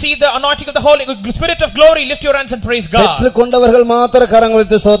have received the anointing of the Holy Spirit of glory, lift your hands and praise God. பெற்றுக்கொண்டவர்கள் மாத்திர கரங்களை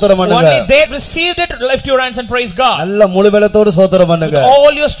வைத்து ஸ்தோத்திரம் பண்ணுங்க. Only they received it, lift your hands and praise God. நல்ல முழு பலத்தோடு ஸ்தோத்திரம் பண்ணுங்க. With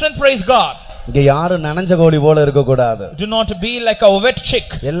all your strength, praise God. இங்க யாரும் நனைஞ்ச கோழி போல இருக்க கூடாது. Do not be like a wet chick.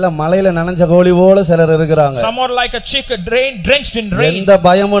 எல்லாம் மலையில நனைஞ்ச கோழி போல சிலர் இருக்காங்க. Some are like a chick drenched in rain. எந்த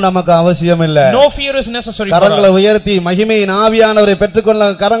பயமும் நமக்கு அவசியம் இல்ல. No fear is necessary for us. கரங்களை உயர்த்தி மகிமையின் ஆவியானவரை பெற்றுக்கொள்ள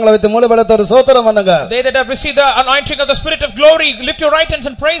கரங்களை வைத்து முழு பலத்தோடு ஸ்தோத்திரம் பண்ணுங்க. They that have received the anointing of the Spirit of glory, lift your right hands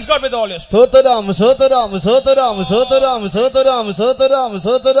and praise God with all your strength. ஸ்தோத்திரம் ஸ்தோத்திரம் ஸ்தோத்திரம் ஸ்தோத்திரம் ஸ்தோத்திரம் ஸ்தோத்திரம்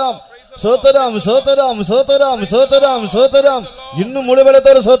ஸ்தோத்திரம் சோதரம் சோதரம் சோதரம் சோதரம் சோதரம் இன்னும் முழு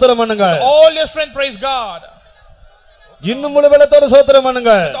பலத்தோடு ஸ்தோத்திரம் பண்ணுங்க. All your strength praise God. இன்னும் முழு பலத்தோடு ஸ்தோத்திரம்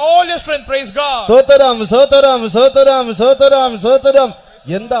பண்ணுங்க. All your strength praise God. சோதரம் சோதரம் சோதரம் சோதரம் சோதரம்.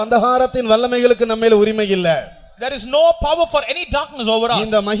 எந்த அந்தகாரத்தின் வல்லமைகளுக்கு நம்ம மேல உரிமை இல்ல. There is no power for any darkness over us.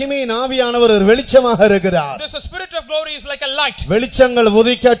 இந்த மகிமையின் ஆவியானவர் ஒரு வெளிச்சமாக இருக்கிறார். This Spirit of glory is like a light. வெளிச்சங்கள்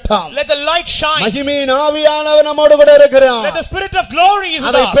உதிக்கட்டும். Let the light shine. மகிமையின் ஆவியானவர் நம்மோடு கூட இருக்கிறார். Let the Spirit of glory is with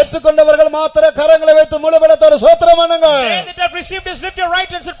அதை us. பெற்றுக்கொண்டவர்கள் மாத்திர கரங்களை வைத்து முழு பலத்தோடு ஸ்தோத்திரம் பண்ணுங்க. They that have received this, lift your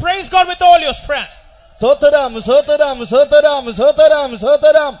right hands and praise God with all your strength. சோதரம் சோதரம் சோதரம் சோதரம்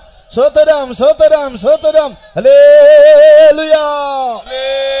சோதரம் சோதரம் சோதரம் சோதரம் ஹல்லேலூயா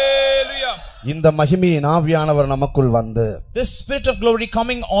Hallelujah. இந்த மகிமையின் ஆவியானவர் நமக்குள் வந்து, This Spirit of glory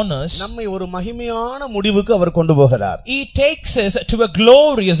coming on us, நம்மை ஒரு மகிமையான முடிவுக்கு அவர் கொண்டு போகிறார். He takes us to a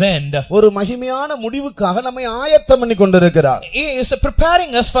glorious end. ஒரு மகிமையான முடிவுக்காக நம்மை ஆயத்தம் பண்ணி கொண்டிருக்கிறார். He is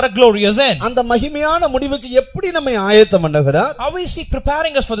preparing us for a glorious end. அந்த மகிமையான முடிவுக்கு எப்படி நம்மை ஆயத்தம் பண்ணுகிறார்? How is He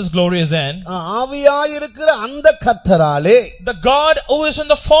preparing us for this glorious end? ஆவியாயிருக்கிற அந்த கர்த்தராலே, The God who is in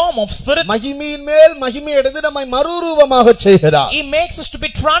the form of Spirit, மகிமையின் மேல் மகிமை அடைந்து நம்மை மறுரூபமாக செய்கிறார். He makes us to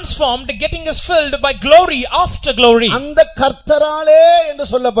be transformed, getting us filled by glory after glory. அந்த கர்த்தராலே என்று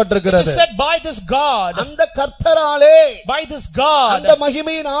சொல்லப்பட்டிருக்கிறது. It is said by this God, அந்த கர்த்தராலே, by this God, அந்த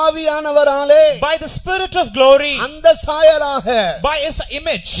மகிமையின் ஆவியானவராலே, by the Spirit of glory, அந்த சாயலாக, by His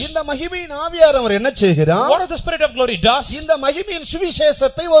image. இந்த மகிமையின் ஆவியானவர் என்ன செய்கிறார்? What the Spirit of glory does? இந்த மகிமையின்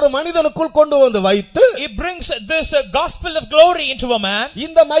சுவிசேஷத்தை ஒரு மனிதனுக்குள் கொண்டு வந்து வைத்து, He brings this gospel of glory into a man.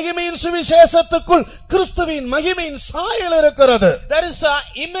 இந்த மகிமையின் சுவிசேஷத்துக்குள் கிறிஸ்துவின் மகிமையின் சாயல் இருக்கிறது. There is an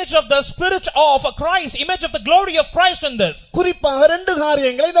image of the Spirit of Christ, image of the glory of Christ in this. குறிப்பாக ரெண்டு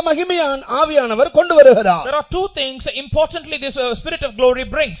காரியங்களை இந்த மகிமையான ஆவியானவர் கொண்டு வருகிறார். There are two things importantly this Spirit of glory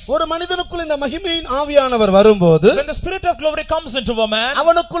brings. ஒரு மனிதனுக்குள் இந்த மகிமையின் ஆவியானவர் வரும்போது, When the Spirit of glory comes into a man,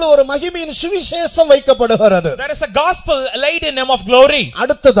 அவனுக்குள் ஒரு மகிமையின் சுவிசேஷம் வைக்கப்படுகிறது. there is a gospel laid in him of glory.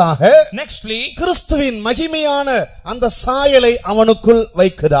 அடுத்ததாக, Nextly, கிறிஸ்துவின் மகிமையான அந்த சாயலை அவனுக்குள்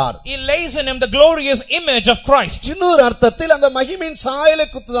வைக்கிறார். He lays in him the glorious image of Christ. இன்னொரு அர்த்தத்தில் அந்த மகிமையின் சாயலை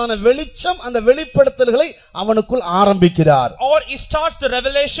குத்துதான வெளிச்சம், அந்த வெளிப்படுத்தல்களை அவனுக்குள் ஆரம்பிக்கிறார். Or he starts the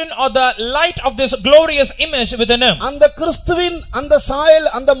revelation or the light of this glorious image within him. அந்த கிறிஸ்துவின் அந்த சாயல்,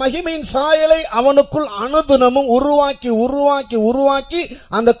 அந்த மகிமையின் சாயலை அவனுக்குள் அனுதினமும் உருவாக்கி உருவாக்கி உருவாக்கி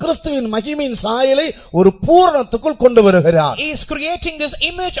அந்த கிறிஸ்துவின் மகிமையின் சாயலை ஒரு பூரணத்துக்குள் கொண்டு வருகிறார். He is creating this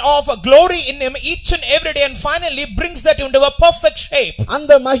image of glory in him each and every day and finally brings that into a perfect shape.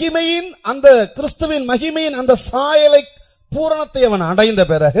 அந்த மகிமையின், அந்த கிறிஸ்துவின் மகிமையின் அந்த சாயலை பூரணத்தை அவன் அடைந்த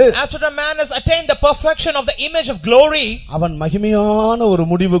பிறகு, After a man has attained the perfection of the image of glory, அவன் மகிமையான ஒரு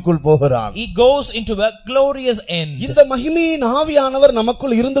முடிவுக்குள் போகிறான். he goes into a glorious end. இந்த மகிமையின் ஆவியானவர்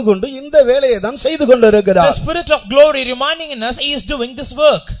நமக்குள் இருந்து கொண்டு இந்த வேலையை தான் செய்து கொண்டிருக்கிறார். The Spirit of glory reminding in us, He is doing this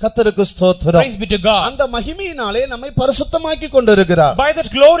work. கர்த்தருக்கு ஸ்தோத்திரம். Praise be to God. அந்த மகிமையினாலே நம்மை பரிசுத்தமாக்கி கொண்டிருக்கிறார். By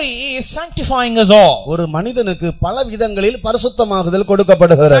that glory, He is sanctifying us all. ஒரு மனிதனுக்கு பல விதங்களில் பரிசுத்தமாகுதல்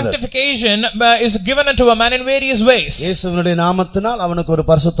கொடுக்கப்படுகிறது. Sanctification is given unto a man in various ways. இயேசுவினுடைய இயேசுவினுடைய நாமத்தினால் அவனுக்கு ஒரு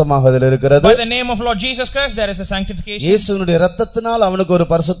பரிசுத்தமாகுதல் இருக்கிறது. By the name of Lord Jesus Christ there is a sanctification. இயேசுவினுடைய இரத்தத்தினால் அவனுக்கு ஒரு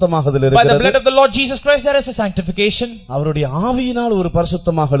பரிசுத்தமாகுதல் By the இருக்கிறது. blood of the Lord Jesus Christ there is a sanctification. அவருடைய ஆவியினால் ஒரு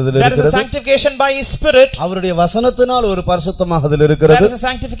பரிசுத்தமாகுதல் There is a இருக்கிறது. sanctification by His Spirit. அவருடைய வசனத்தினால் ஒரு பரிசுத்தமாகுதல் There இருக்கிறது. is a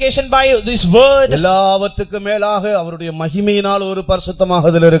sanctification by This Word. எல்லாவற்றுக்கும் மேலாக அவருடைய மகிமையினால் ஒரு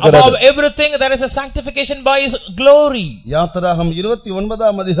பரிசுத்தமாகுதல் இருக்கிறது. Above everything there is a sanctification by His glory. யாத்திராகமம்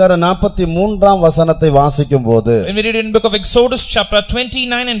 29ஆம் அதிகாரம் 43ஆம் வசனத்தை வாசிக்கும்போது When we read in book of Exodus chapter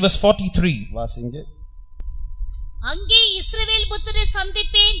 29 and verse 43. வாசிங்க. அங்கே இஸ்ரவேல் புத்திரரை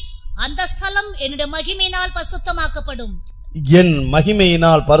சந்திப்பேன், அந்த ஸ்தலம் என்னுடைய மகிமையினால் பரிசுத்தமாக்கப்படும். என்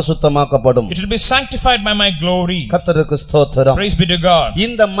மகிமையினால் பரிசுத்தமாக்கப்படும். It will be sanctified by my glory. கர்த்தருக்கு ஸ்தோத்திரம். Praise be to God.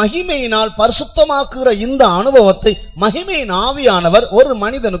 இந்த மகிமையினால் பரிசுத்தமாக்குற இந்த அனுபவத்தை மகிமையின் ஆவியானவர் ஒரு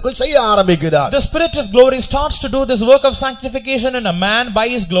மனிதனுக்குள் செய்ய ஆரம்பிக்கிறார். The Spirit of glory starts to do this work of sanctification in a man by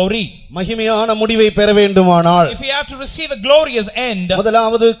His glory. மகிமையான முடிவை பெற வேண்டுமானால் If he have to receive a glorious end,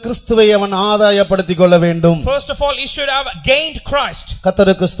 முதலாவது கிறிஸ்துவை அவன் ஆதாயப்படுத்திக் கொள்ள வேண்டும். first of all he should have gained Christ.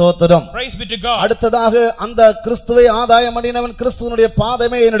 கர்த்தருக்கு ஸ்தோத்திரம். Praise be to God. அடுத்ததாக அந்த கிறிஸ்துவை ஆதாயம் பண்ணினவன் கிறிஸ்துவினுடைய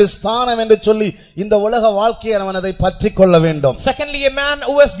பாதமே என்னுடைய ஸ்தானம் என்று சொல்லி இந்த உலக வாழ்க்கையை அவன் அதை பற்றிக் கொள்ள வேண்டும். Secondly, a man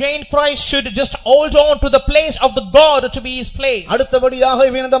who has gained Christ should just hold on to the place of the God to be his place. அடுத்தபடியாக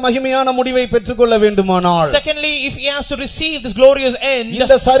இவன் இந்த மகிமையான முடிவை பெற்றுக்கொள்ள வேண்டுமானால் Secondly, if he has to receive this glorious end,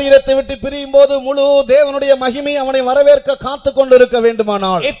 இந்த சரீரத்தை விட்டு பிரியும் போது முழு தேவனுடைய மகிமை அவனை வரவேற்க காத்துக் கொண்டிருக்க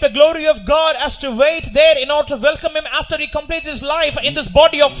வேண்டுமானால் if the glory of God has to wait there in order to welcome him after he completes his life in this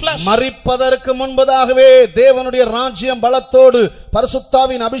body of flesh, மரிப்பதற்கு முன்பதாகவே தேவனுடைய ராஜ்யம் பலத்தோடு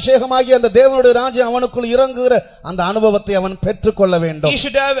பரிசுத்தாவின் அபிஷேகமாகிய அந்த தேவனுடைய ராஜ்யம் அவனுக்குள் இறங்குகிற அந்த அனுபவத்தை அவன் பெற்றுக்கொள்ள வேண்டும். he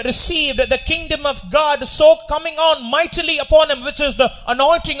should have received the kingdom of God so coming on mightily upon him, which is the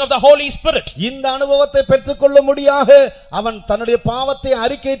anointing of the Holy Spirit. இந்த அனுபவத்தை பெற்றுக்கொள்ள முடியாக அவன் தன்னுடைய பாவத்தை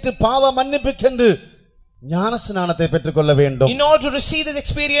அறிக்கையிட்டு பாவ மன்னிப்புக்கென்று ஞானஸ்நானத்தை பெற்றுக்கொள்ள வேண்டும். In order to receive this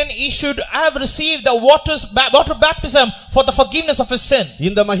experience, he should have received the water baptism for the forgiveness of his sin.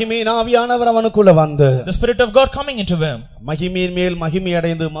 இந்த மகிமையின் ஆவியானவர் அவனுக்குள்ள வந்து The Spirit of God coming into him, மகிமையின் மேல் மகிமை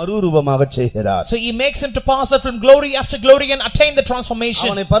அடைந்து மறுரூபமாக செய்கிறார். so he makes him to pass from glory after glory and attain the transformation.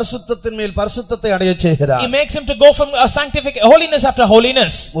 அவனை பரிசுத்தத்தின் மேல் பரிசுத்தத்தை அடைய செய்கிறார். He makes him to go from holiness after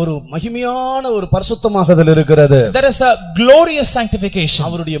holiness. ஒரு மகிமையான ஒரு பரிசுத்தமாகுதல் இருக்கிறது. There is a glorious sanctification.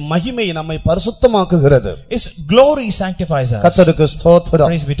 அவருடைய மகிமை நம்மை பரிசுத்தமாக்குகிறது. His glory sanctifies us. கர்த்தருக்கு ஸ்தோத்திரம்.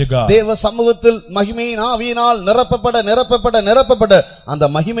 Praise be to God. தேவ சமூகத்தில் மகிமையின் ஆவியினால் நிரப்பப்பட அந்த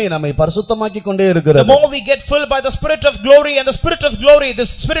மகிமை நம்மை பரிசுத்தமாக்கிக் கொண்டே The இருக்கிறது. more we get filled by the Spirit of glory and the Spirit of glory, the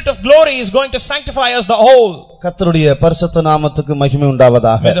Spirit of glory is going to sanctify us the whole. கர்த்தருடைய பரிசுத்த நாமத்துக்கு மகிமை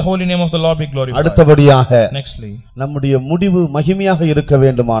உண்டாவதாக. May the holy name of the Lord be glorified. அடுத்தபடியாக Nextly, நம்முடைய முடிவு மகிமையாக இருக்க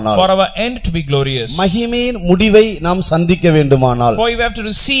வேண்டுமானால், for our end to be glorious, மகிமையின் முடிவை நாம் சந்திக்க வேண்டுமானால், for we have to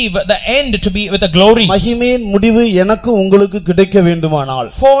receive the end to be with a glory, மகிமையின் முடிவு எனக்கு உங்களுக்கு கிடைக்க வேண்டுமானால்,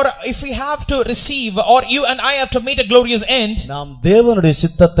 for if we have to receive or you and I have to meet a glorious end, நாம் தேவனுடைய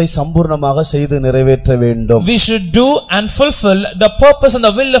சித்தத்தை சம்பூர்ணமாக செய்து நிறைவேற்ற வேண்டும். we should do and fulfill the purpose and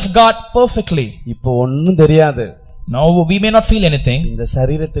the will of God perfectly. இப்போ ஒண்ணும் தெரியாது. Now we may not feel anything. இந்த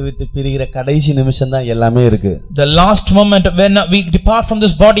சரீரத்தை விட்டு பிரிகிற கடைசி நிமிஷம் தான் எல்லாமே இருக்கு. The last moment when we depart from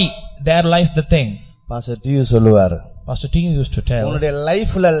this body, there lies the thing. Pastor due சொல்லுவார், Pastor T used to tell, உன்னுடைய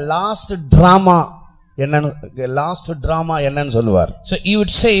லைஃப்ல லாஸ்ட் டிராமா என்னன்னு சொல்லுவார். so he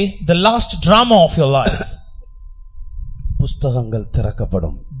would say the last drama of your life, புத்தகங்கள்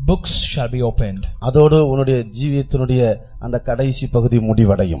திறக்கப்படும், books shall be opened. அதோடு உன்னுடைய ஜீவியத்தினுடைய அந்த கடைசி பகுதி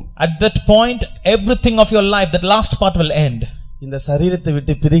முடிவடையும். At that point everything of your life, that last part will end. இந்த சரீரத்தை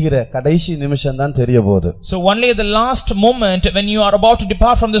விட்டு பிரிகிற கடைசி நிமிஷம் தான் தெரிய போகுது. So only the last moment when you are about to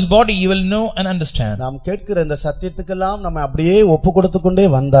depart from this body you will know and understand. நாம் கேட்கிற இந்த சத்தியத்துக்கெல்லாம் நம்ம அப்படியே ஒப்பு கொடுத்துக்கொண்டே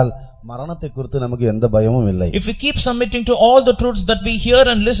வந்தால் மரணத்தை குறித்து நமக்கு எந்த பயமும் இல்லை. If we keep submitting to all the truths that we hear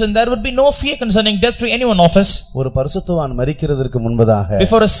and listen, there would be no fear concerning death to any one of us. ஒரு பரிசுத்தவான் மரிக்கிறதற்கு முன்பதாக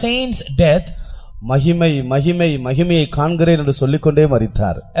Before a saint's death, மகிமையை காண்கிறேன் என்று சொல்லிக்கொண்டே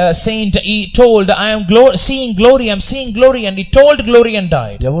மரித்தார். a saint, he told, I am seeing glory, and he told glory and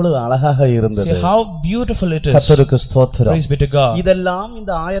died. எவ்வளவு அழகாக இருந்தது. See how beautiful it is. கர்த்தருக்கு ஸ்தோத்திரம். Praise be to God. இதெல்லாம்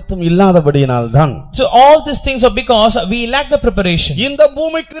இந்த ஆயத்தம் இல்லாதபடியினால் தான். So all these things are because we lack the preparation. இந்த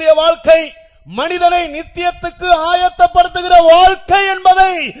பூமிக்குரிய வாழ்க்கை மனிதனை நித்தியத்துக்கு ஆயத்தப்படுத்துகிற வாழ்க்கை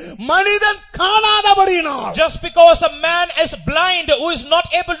என்பதை மனிதன் காணாதபடியினால், just because a man is blind who is not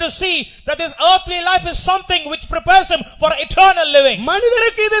able to see that this earthly life is something which prepares him for eternal living,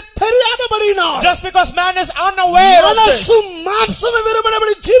 மனிதனுக்கு இது தெரியாதபடியினால், just because man is unaware of this, மாம்சமும்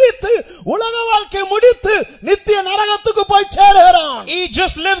விரும்பினபடி ஜீவித்து உலக வாழ்க்கை முடித்து நித்திய நரகத்துக்கு போய் சேருகிறான். he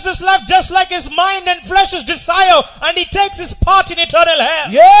just lives his life just like his mind and flesh is desire, and he takes his part in eternal hell.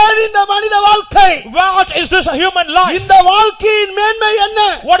 ஏன் இந்த மனித வாழ்க்கை வாழ்க்கை? What is this human life? இந்த வாழ்க்கையின் மேன்மை என்ன?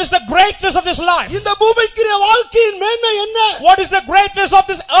 What is the greatness of this life? இந்த பூமிக்குரிய வாழ்க்கையின் மேன்மை என்ன? What is the greatness of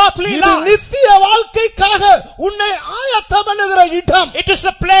this earthly இது life? நித்திய வாழ்க்கைக்காக உன்னை ஆயத்தம் பண்ணுகிற இடம். It is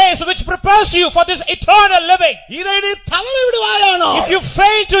a place which prepares you for this eternal living. இதை நீ தவற விடுவாயானால் If you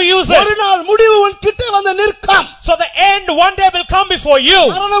fail to use ஒரு it, நாள் முடிவு உன் கிட்ட வந்து நிற்கும். so the end one day will come before you.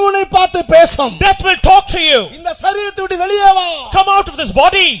 மரணம் உன்னை பார்த்து பேசும். Death will talk to you. இந்த சரீரத்தை விட்டு வெளியே வா. Come out of this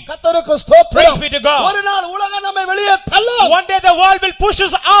body. கர்த்தருக்கு ஸ்தோத்திரம். Praise be to God. ஒரு நாள் உலகம் நம்மை வெளியே தள்ளும். One day the world will push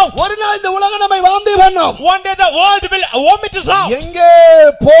us out. ஒரு நாள் இந்த உலகம் நம்மை வாந்தி பண்ணும். One day the world will vomit us out. எங்கே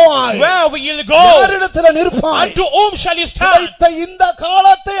போவாய்? Where will you go? யாரிடத்தில் நிற்பாய்? And to whom shall you stand? இந்த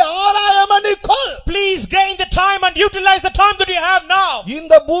காலத்தை ஆராயமணிக்கொள். Please gain the time and utilize the time that you have now.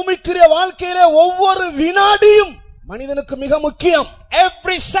 இந்த பூமிக்குரிய வாழ்க்கையிலே ஒவ்வொரு வினாடியும் மனிதனுக்கு மிக முக்கியம்.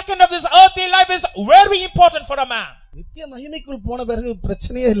 Every second of this earthly life is very important for a man. நித்திய மகிமைக்குள் போன பிறகு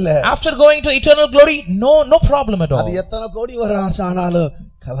பிரச்சனையே இல்ல. After going to eternal glory, no problem at all. அது எத்தனை கோடி வருஷம் ஆனாலும்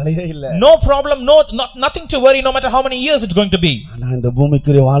கவலையே இல்ல. No problem, nothing to worry, no matter how many years it's going to be. ஆனா இந்த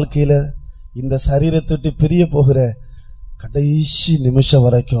பூமிக்குரிய வாழ்க்கையில இந்த சரீரத்தை விட்டு பிரிய போகிற கடைசி நிமிஷம்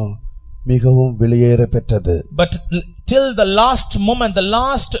வரைக்கும் மிகவும் வெளியேற பெற்றது. But till the last moment, the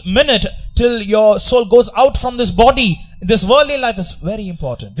last minute, till your soul goes out from this body, this worldly life is very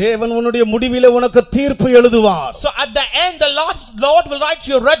important. தேவன் உன்னுடைய முடிவிலே உனக்கு தீர்ப்பு எழுதுவார். So at the end, the Lord will write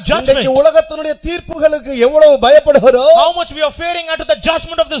your judgment. இந்த உலகத்தினுடைய தீர்ப்புகளுக்கு எவ்வளவு பயப்படுகிறோம்? How much we are fearing unto the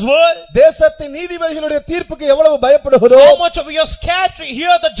judgment of this world? தேசத்தின் நீதிபதிகளுடைய தீர்ப்புக்கு எவ்வளவு பயப்படுகிறோம்? How much we are scared to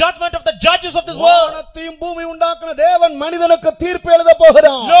hear the judgment of the judges of this world? வானத்தையும் பூமி உண்டாக்கின தேவன் மனிதனுக்கு தீர்ப்பு எழுத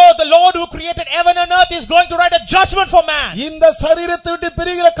போகிறார். No, the Lord who created heaven and earth is going to write a judgment for man. இந்த சரீரத்தை விட்டு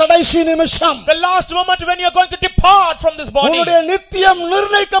பிரிகிற கடைசி நிமிஷம், The last moment when you are going to depart from this body, உன்னுடைய நித்தியம்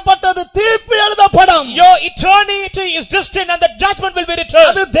நிர்ணயிக்கப்பட்டது, தீர்ப்பு எழுதப்படும். your eternity is destined and the judgment will be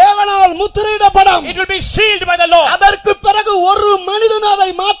returned. அது தேவனால் முத்திரையிடப்படும். It will be sealed by the Lord. அதற்கு பிறகு ஒரு மனிதன் அதை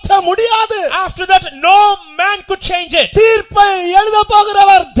மாற்ற முடியாது. After that, no man could change it. தீர்ப்பை எழுத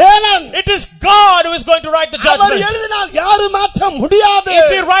போகிறவர் தேவன். It is God who is going to write the our judgment. எழுதினால் யாரும் மாற்ற முடியாது.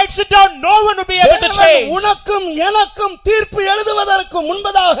 If he writes it down, no one will be able to தேவன் change. உனக்கும் எனக்கும் தீர்ப்பு எழுதுவதற்கு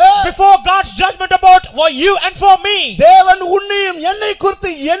முன்பதாக, Before God's judgment about for you and for me, தேவன் உன்னையும் என்னை குறித்து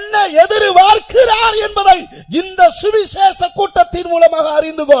என்ன எதிர்பார்க்கிறார் என்பதை இந்த சுவிசேஷ கூட்டத்தின் மூலமாக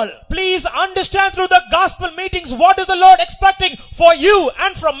அறிந்து கொள். please understand through the gospel meetings what is the Lord expecting for you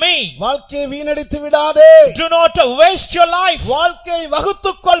and from me. வாழ்க்கையை வீணடித்து விடாதே. Do not waste your life. வாழ்க்கையை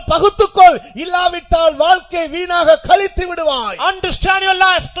வகுத்துக்கொள், பகுத்துக்கொள். இல்லாவிட்டால் வாழ்க்கை வீணாக கழித்து விடுவாய். Understand your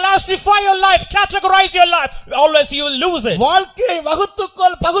life, classify your life, categorize your life. Always you will lose it. வாழ்க்கையை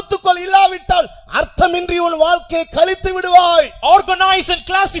வகுத்துக்கொள், பகுத்துக்கொள். இல்லாவிட்டால் அர்த்தமின்றி உன் வாழ்க்கையை கழித்து விடுவாய். Organize and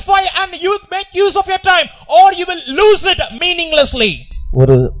classify and you make use of your time or you will lose it meaninglessly.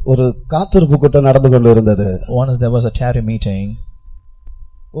 ஒரு காத்திருப்பு கூட்டம் நடந்து கொண்டு இருந்தது. Once there was a tarry meeting.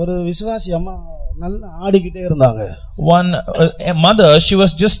 ஒரு விசுவாசி அம்மா நல்லா ஆடிக்கிட்டே இருந்தாங்க. One a mother, she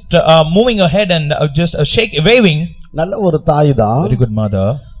was just moving her head and just waving. நல்ல ஒரு தாய் தான். Very good mother.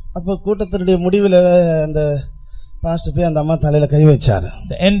 அப்ப கூட்டத்தினுடைய முடிவுல அந்த பாஸ்டர் போய் அந்த அம்மா தலையில கை வச்சாரு.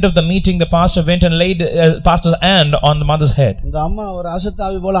 The end of the meeting, the pastor went and laid pastor's hand on the mother's head. இந்த அம்மா ஒரு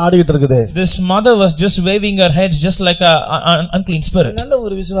அசுத்தாவி போல ஆடிக்கிட்டு இருக்குது. This mother was just waving her head just like an unclean spirit. நல்ல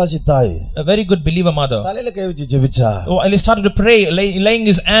ஒரு விசுவாசி தாய். A very good believer mother. தலையில கை வச்சு ஜெபிச்சா. He started to pray, laying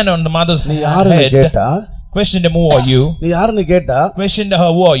his hand on the mother's நீ யாருன்னு head. கேட்டா, questioned him, who are you? நீ யாருன்னு கேட்டா, questioned her,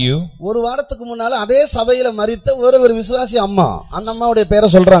 who are you? ஒரு வாரத்துக்கு முன்னால அதே சபையில மரித்த ஒரு விசுவாசி அம்மா, அந்த அம்மாவுடைய பேரை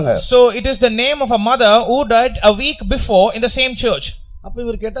சொல்றாங்க. So it is the name of a mother who died a week before in the same church. அப்ப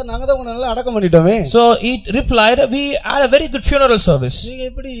இவர் கேட்டா, நாங்க தான் உன்னை நல்லா அடக்கம் பண்ணிட்டோமே. So he replied, we had a very good funeral service. நீங்க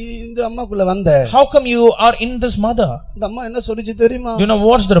எப்படி இந்த அம்மாக்குள்ள வந்த? How come you are in this mother? இந்த அம்மா என்ன சொல்லிச்சு தெரியுமா? You know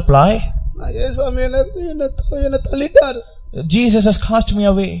what's the reply? ஏசாமி என்ன தள்ளிட்டார். Jesus has cast me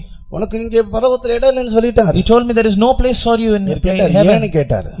away. உனக்கு இங்க பரலோகத்துல இடம் இல்லைன்னு சொல்லிட்டார். He told me there is no place for you in heaven. ஏன்னு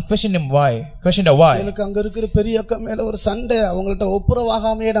கேட்டார். He questioned him why. Questioned her why. எனக்கு அங்க இருக்கிற பெரிய அக்கா மேல ஒரு சண்டை, அவங்கள்ட்ட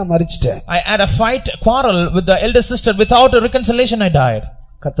ஒப்புரவாகாமையே நான் மரிச்சிட்டேன். I had a quarrel with the elder sister. Without a reconciliation I died.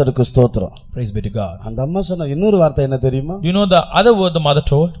 கர்த்தருக்கு ஸ்தோத்திரம். Praise be to God. அந்த அம்மா சொன்ன இன்னொரு வார்த்தை என்ன தெரியுமா? Do you know the other word the mother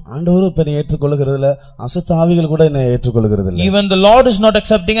told? ஆண்டவர் இப்ப நீ ஏற்றுக்கொள்கிறதுல அசுத்த ஆவிகள் கூட என்ன ஏற்றுக்கொள்கிறது இல்ல. Even the Lord is not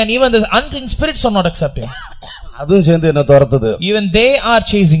accepting and even the unclean spirits are not accepting. அதுவும் சேர்ந்து என்ன துரத்துது. Even they are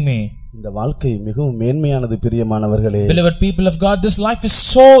chasing me. இந்த வாழ்க்கை மிகவும் மேன்மையானது பிரியமானவர்களே. Beloved people of God, this life is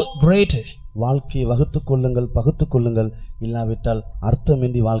so great. வாழ்க்கையை வகுத்துக் கொள்ளுங்கள், பகுத்துக் கொள்ளுங்கள். இல்லாவிட்டால்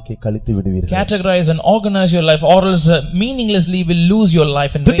அர்த்தமின்றி வாழ்க்கை கழித்து விடுவீர்கள். Categorize and organize your life or else meaninglessly will lose your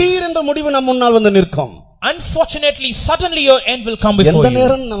life and திடீரென்று முடிவு நம் முன்னால் வந்து நிற்கும். Unfortunately, suddenly your end will come before எந்த you.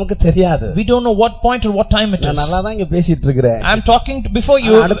 நேரம் நமக்கு தெரியாது. We don't know what point or what time it is. நான் நல்லா தான் இங்க பேசிட்டு இருக்கேன். I am talking before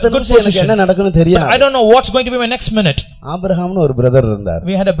you. அடுத்த நிமிஷம் எனக்கு என்ன நடக்கும்னு தெரியாது. I don't know what's going to be my next minute. ஆபிரகாம்னு ஒரு பிரதர் இருந்தார்.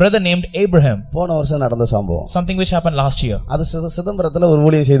 We had a brother named Abraham. போன வருஷம் நடந்த சம்பவம். Something which happened last year. அது சிதம்பரத்துல ஒரு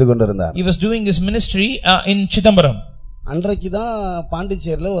ஊழியம் செய்து கொண்டிருந்தார். He was doing his ministry in Chidambaram. அன்றைக்கு தான்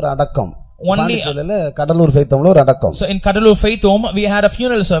பாண்டிச்சேரியில ஒரு அடக்கம். Only பாண்டிச்சேரியில கடலூர் ஃபெய்த்தோம்ல ஒரு அடக்கம். So in Kadalur Faith Home we had a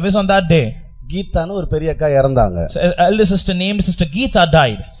funeral service on that day. கீதான்னு ஒரு பெரிய அக்கா இறந்தாங்க. So elder sister named Sister Geeta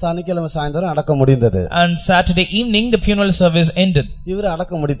died. சனிக்கிழமை சாயந்தரம் அடக்கம் முடிந்தது. And Saturday evening the funeral service ended. இவர்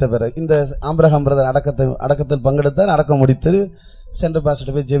அடக்கம் முடித்த பிறகு இந்த ஆபிரகாம் பிரதர் அடக்கத்தில் பங்கெடுத்தார். அடக்கம் முடித்து சென்ட்ரல்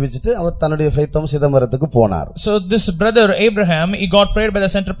பாஸ்டர் போய் ஜெபிச்சிட்டு அவர் தன்னுடைய ஃபெய்த்தோம் சிதம்பரத்துக்கு போனார். So this brother Abraham, he got prayed by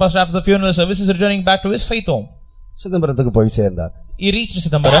the central pastor after the funeral service. He is returning back to his faith home. சிதம்பரத்துக்கு போய் சேர்ந்தார். He reached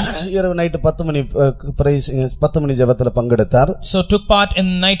Chidambaram. இரவு நைட் 10 மணி ஜெபத்துல பங்கெடுத்தார். So took part in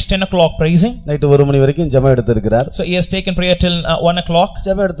night 10 o'clock praising. Night 1 மணி வரைக்கும் ஜெபம் எடுத்திருக்கிறார். So he has taken prayer till 1 o'clock.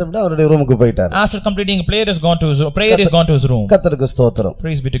 ஜெபம் எடுத்துட்டு அவருடைய ரூமுக்கு போயிட்டார். After completing prayer is gone to his room. கர்த்தருக்கு ஸ்தோத்திரம்.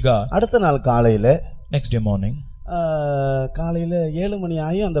 Praise be to God. அடுத்த நாள் காலையில Next day morning. காலையில 7 மணி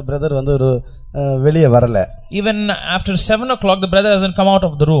ஆயும் அந்த பிரதர் வந்து ஒரு வெளியே வரல. Even after 7 o'clock the brother hasn't come out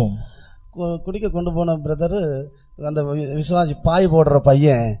of the room. குடிக்க கொண்டு போன பிரதர் அந்த விசுவாசி பாய் போடுற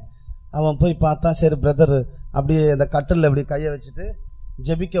பையன் அவன் போய் பார்த்தா சரி பிரதர் அப்படியே அந்த கட்டில் அப்படி கையை வச்சுட்டு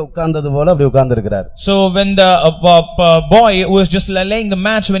ஜெபிக்க உட்கார்ந்தது போல அப்படி உட்கார்ந்து இருக்கிறார். So when the boy who is just laying the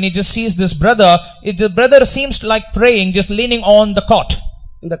match, when he just sees this brother, the brother seems like praying, just leaning on the cot.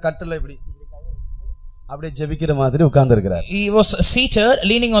 இந்த கட்டில் இப்படி அப்படியே ஜெபிக்கிற மாதிரி உட்கார்ந்து இருக்கிறார். He was seated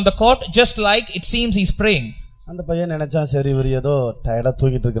leaning on the cot just like it seems he's praying. அந்த பையன் நினைச்சா சரி இவர் ஏதோ டயர்டா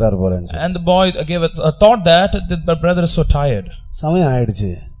தூங்கிட்டு இருக்காரு போல. And the boy gave a thought that the brother is so tired. சமயம் ஆயிடுச்சு.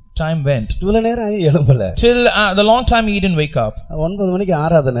 Time went. இவ்வளவு நேரம் எழும்பல. Till the long time he didn't wake up. 9 மணிக்கு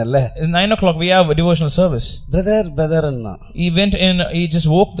ஆராதனை இல்ல. 9 o'clock we have a devotional service. Brother Anna. He went in, he just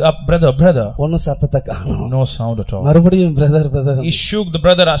woke up, brother. ஒன்னும் சத்தத்தை காணோம். No sound at all. மறுபடியும் brother. He shook the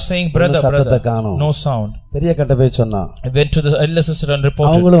brother saying brother. No sound. பெரிய கட்ட போய் சொன்னா. I went to the elder sister and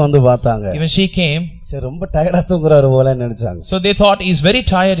reported. அவங்களும் வந்து பார்த்தாங்க. Even she came. சரி ரொம்ப டயர்டா தூங்குறாரு போல நினைச்சாங்க. So they thought he's very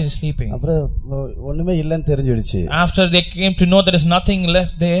tired in sleeping. அப்புறம் ஒண்ணுமே இல்லன்னு தெரிஞ்சிடுச்சு. After they came to know there is nothing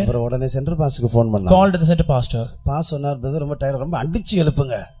left there. அப்புறம் உடனே சென்ட்ரல் பாஸ்டருக்கு ஃபோன் பண்ணாங்க. Called the center pastor. Pass சொன்னார் பிரதர் ரொம்ப டயர்ட் ரொம்ப அடிச்சு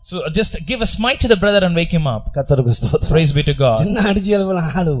எழுப்புங்க. So just give a smite to the brother and wake him up. கர்த்தருக்கு ஸ்தோத்திரம். Praise be to God. என்ன அடிச்சு எழுப்புன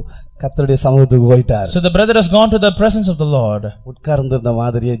ஆளு கர்த்தருடைய சமூகத்துக்கு போயிட்டார். So the brother has gone to the presence of the Lord. உட்கார்ந்திருந்த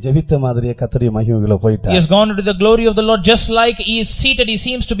மாதிரியே ஜெபித்த மாதிரியே கர்த்தருடைய மகிமைக்குள்ள போயிட்டார். He has gone to the glory of the Lord just like he is seated, he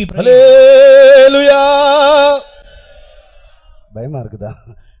seems to be praying. Hallelujah. பயமா இருக்குதா?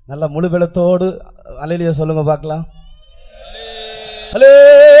 நல்ல முழு பலத்தோடு அல்லேலூயா சொல்லுங்க பார்க்கலாம்.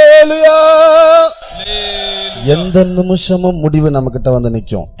 Hallelujah. எந்த நிமிஷமும் முடிவு நமக்கிட்ட வந்து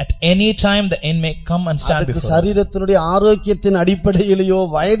நிக்கும். At any time the end may come and stand before. சரீரத்தினுடைய ஆரோக்கியத்தின் அடிப்படையிலோ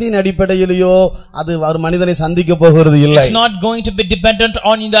வயதின் அடிப்படையிலோ அது ஒரு மனிதனை சந்திக்க போகிறது இல்லை. It's not going to be dependent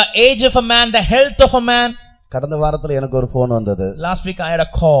on the age of a man, the health of a man. கடந்த வாரத்துல எனக்கு ஒரு போன் வந்தது. Last week I had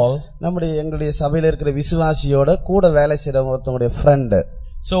a call. எங்களுடைய சபையில இருக்கிற விசுவாசியோட கூட வேலை செய்யற ஒருத்தங்களுடைய friend.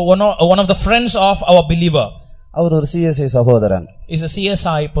 So one of the friends of our believer. அவர் ஒரு CSI சகோதரன். Is a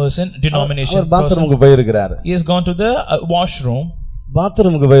CSI person, denomination person. அவர் பாத்ரூமுக்கு போயிருக்கிறார். He has gone to the washroom.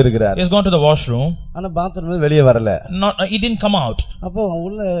 பாத்ரூமுக்கு போயிருக்கிறார். He has gone to the washroom. ஆனா பாத்ரூம்ல வெளியே வரல. He didn't come out. அப்போ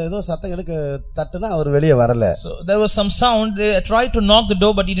உள்ள ஏதோ சத்தம் எடுக்க தட்டுனா அவர் வெளியே வரல. So there was some sound. They tried to knock the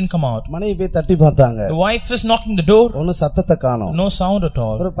door but he didn't come out. மனைவி போய் தட்டி பார்த்தாங்க. The wife is knocking the door. ஒண்ணும் சத்தத்தை காணோம். No sound at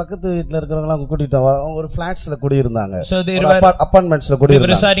all. ஒரு பக்கத்து வீட்ல இருக்கிறவங்க எல்லாம் கூட்டிட்டு அவங்க ஒரு ஃபிளாட்ஸ்ல குடி இருந்தாங்க. So they were அபார்ட்மெண்ட்ஸ்ல குடி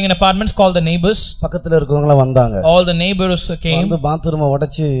இருந்தாங்க. They were residing in apartments called the neighbors. பக்கத்துல இருக்கவங்க எல்லாம் வந்தாங்க. All the neighbors came. வந்து பாத்ரூமை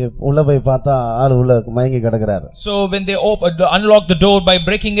உடைச்சு உள்ள போய் பார்த்தா ஆளு உள்ள மயங்கி கிடக்குறாரு. So when they unlocked the door by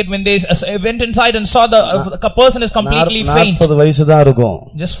breaking it, when they went inside and saw the person is completely faint. 40 வயசு தான் இருக்கும்.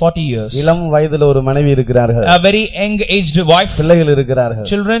 Just 40 years. இளம் வயதுல ஒரு மனைவி இருக்கிறார்கள். A very young aged wife. பிள்ளைகள் இருக்கிறார்கள்.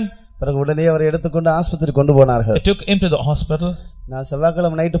 Children. பிறகு உடனே அவரை எடுத்துக்கொண்டு ஆஸ்பத்திரி கொண்டு போனார்கள். They took him to the hospital. நான்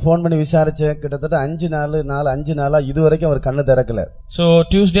செவ்வாய்க்கிழமை நைட் ஃபோன் பண்ணி விசாரிச்சேன். கிட்டத்தட்ட 5 நாளா இதுவரைக்கும் அவர் கண்ணு திறக்கல. So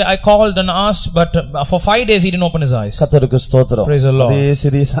Tuesday I called and asked, but for 5 days he didn't open his eyes. கர்த்தருக்கு ஸ்தோத்திரம். Praise the Lord. அதே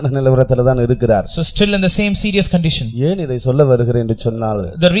சீரியஸான நிலவரத்துல தான் இருக்கிறார். So still in the same serious condition. ஏன் இதை சொல்ல வருகிறேன் என்று சொன்னால்,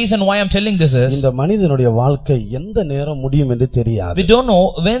 the reason why I'm telling this is, இந்த மனிதனுடைய வாழ்க்கை எந்த நேரம் முடியும் என்று தெரியாது. We don't know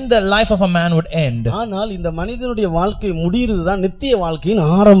when the life of a man would end. ஆனால் இந்த மனிதனுடைய வாழ்க்கை முடியிறது தான் நித்திய வாழ்க்கையின்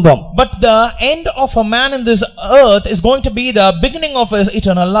ஆரம்பம். But the end of a man in this earth is going to be the beginning of his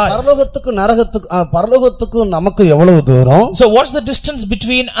eternal life. பரலோகத்துக்கு நமக்கு எவ்வளவு தூரம்? So what's the distance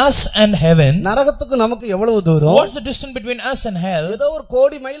between us and heaven? நரகத்துக்கு நமக்கு எவ்வளவு தூரம்? What's the distance between us and hell? ஏதோ ஒரு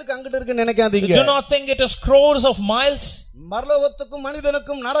கோடி மைலுக்கு அங்கிட்டு இருக்குன்னு நினைக்காதீங்க. Do not think it is crores of miles. பரலோகத்துக்கும்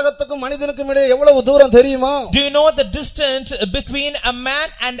மனிதனுக்கும் நரகத்துக்கும் மனிதனுக்கும் இடையே எவ்வளவு தூரம் தெரியுமா? Do you know the distance between a man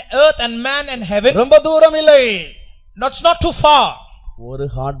and earth and man and heaven? ரொம்ப தூரம் இல்லை. It's not too far. ஒரு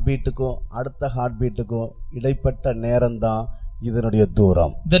ஹார்ட் பீட்டுக்கும் அடுத்த ஹார்ட் பீட்டுக்கும் இடைப்பட்ட நேரம்தான் இதனுடைய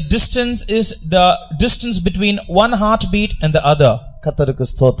தூரம். The distance is the distance between one heartbeat and the other. கர்த்தருக்கு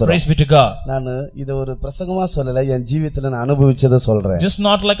ஸ்தோத்திரம். Praise be to God. நான் இது ஒரு பிரசங்கமா சொல்லல, என் ஜீவிதத்துல நான் அனுபவிச்சதை சொல்றேன். Just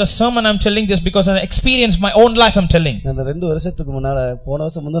not like a sermon I'm telling, just because I experienced my own life I'm telling. நான் 2 வருஷத்துக்கு முன்னால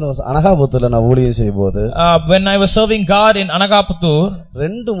முந்தின வருஷம் அனகாபுத்தூர்ல நான் ஊழியம் செய்யும்போது when I was serving God in Anagapattur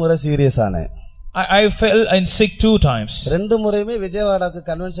 2 முறை சீரியஸ் ஆனேன். I fell sick 2 times. 2 முறையுமே விஜயவாடாக்கு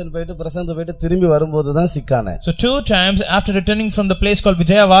convention போயிட்டு பிரசங்க போயிட்டு திரும்பி வரும்போது தான் சிக்கானே. So 2 times after returning from the place called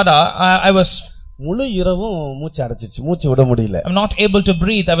Vijayawada, I was முழு இரவும் மூச்சு அடைச்சிருச்சு, மூச்சு விட முடியல. I'm not able to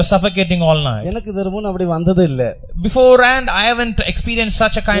breathe. I was suffocating all night. எனக்கு இதற்கு அப்படி வந்தது இல்ல. Beforehand I haven't experienced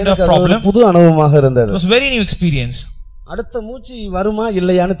such a kind of problem. புது அனுபவமாக இருந்தது. It was very new experience. அடுத்த மூச்சு வருமா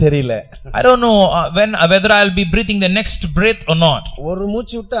இல்லையான்னு தெரியல. I don't know whether I'll be breathing the next breath or not. ஒரு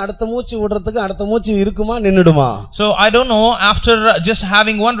மூச்சு விட்டு அடுத்த மூச்சு விடுறதுக்கு அடுத்த மூச்சு இருக்குமா நின்னுடுமா? So I don't know, after just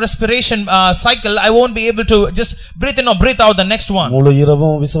having one respiration cycle I won't be able to just breathe in or breathe out the next one. முழு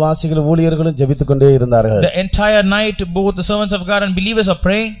இரவும் விசுவாசிகளும் ஊழியர்களும் ஜெபித்துக்கொண்டே இருந்தார்கள். The entire night both the servants of God and believers are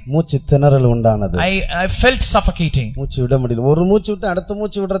praying. மூச்சு திணறல் உண்டானது. I felt suffocating. மூச்சு விட முடியல. ஒரு மூச்சு விட்டு அடுத்த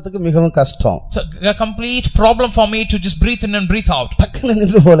மூச்சு விடுறதுக்கு மிகவும் கஷ்டம். So a complete problem for me to just breathe in and breathe out. டக்குன்னு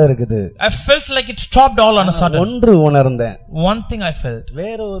நின்று போல இருக்குது. I felt like it stopped all on a sudden. ஒன்று உணர்ந்தேன். One thing I felt.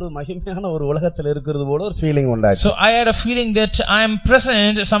 வேற ஒரு மகிமையான ஒரு உலகத்தில் இருக்கிறது போல ஒரு ஃபீலிங் உண்டாச்சு. So I had a feeling that I am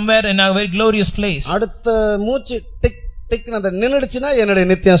present somewhere in a very glorious place. அடுத்த மூச்சு டிக் டிக் அந்த நின்னுடுச்சுனா என்னோட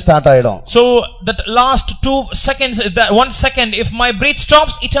நித்தியம் ஸ்டார்ட் ஆயிடும். So that last 2 seconds, that 1 second, if my breath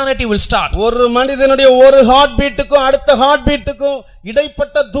stops, eternity will start. ஒரு மனிதனுடைய ஒரு heart பீட்டுக்கும் அடுத்த ஹார்ட் பீட்டுக்கும்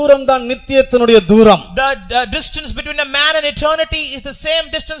இடைப்பட்ட தூரம் தான் நித்தியத்தினுடைய தூரம். The distance between a man and eternity is the same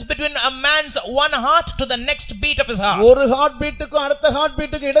distance between a man's one heart to the next beat of his heart. ஒரு heart பீட்டுக்கும் அடுத்த ஹார்ட்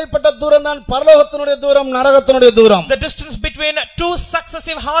பீட்டுக்கு இடைப்பட்ட தூரம் தான் பரலோகத்தினுடைய தூரம், நரகத்தினுடைய தூரம். The distance between 2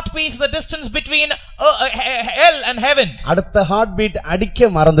 successive heartbeats, the distance between hell and heaven. அடுத்த heart beat அடிக்க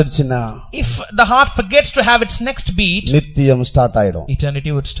மறந்துடுச்சுனா, if the heart forgets to have its next beat, நித்தியம் ஸ்டார்ட் ஆயிடும்.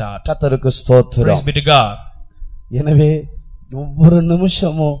 eternity would start. கர்த்தருக்கு ஸ்தோத்திரம். Praise be to God. எனவே ஒவ்வொரு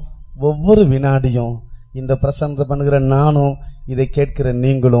நிமிஷமும் ஒவ்வொரு வினாடியும் இந்த பிரசங்கம் பண்ணுகிற நானும் இதை கேட்கிற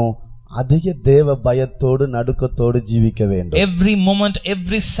நீங்களும் அதிக தேவ பயத்தோடு நடுக்கத்தோடு ஜீவிக்க வேண்டும். Every moment,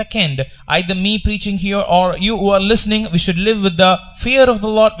 every second, either me preaching here or you who are listening, we should live with the fear of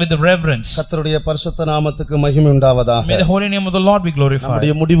the Lord, with the reverence. கர்த்தருடைய பரிசுத்த நாமத்துக்கு மகிமை உண்டாவதாக. May the holy name of the Lord be glorified.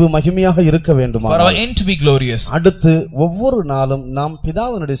 நம்முடைய முடிவு மகிமையாக இருக்க வேண்டும். For our end to be glorious. அடுத்து ஒவ்வொரு நாளும் நாம்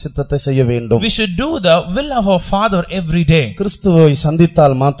பிதாவினுடைய சித்தத்தை செய்ய வேண்டும். We should do the will of our Father every day. கிறிஸ்துவை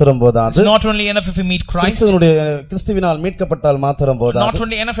சந்தித்தால் மாத்திரம் போதாது. It's not only enough if we meet Christ. கிறிஸ்துவினால் மீட்கப்பட்டால் மாத்திரம் போதாது. Not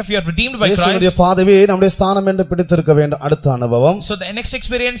only enough if you are redeemed by Christ. இயேசுவுடைய பாதமே நம்முடைய ஸ்தானம் என்று பிடித்திருக்க வேண்டும். அடுத்த அனுபவம். So the next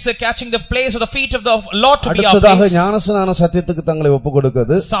experience, catching the place or the feet of the Lord to be our அடுத்ததாக place. ஞானஸ்நான சத்தியத்துக்கு தங்களை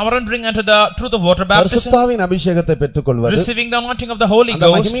ஒப்புக்கொடுக்கிறது. Surrendering unto the truth of water baptism. பரிசுத்தாவின் அபிஷேகத்தை பெற்றுக்கொள்வது. Receiving the anointing of the Holy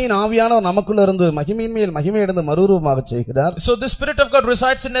Ghost. மகிமையின் ஆவியானவர் நமக்குள்ள இருந்து மகிமையின் மேல் மகிமை அடைந்து மறுரூபமாக செய்கிறார். So the Spirit of God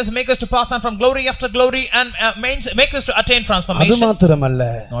resides in us, make us to pass on from glory after glory and make us to attain transformation. அது மாத்திரமல்ல.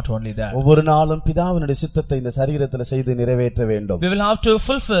 Not only that. ஒவ்வொரு நாளும் பிதாவினுடைய சித்தத்தை இந்த சரீரத்தில் செய்து நிறைவேற்ற வேண்டும். We will have to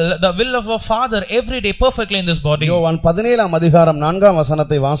fulfill the will of our Father every day perfectly in this body. யோவான் 17ஆம் அதிகாரம் 4ஆம்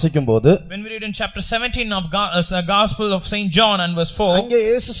வசனத்தை வாசிக்கும்போது, when we read in chapter 17 of Gospel of Saint John and verse 4, அங்கே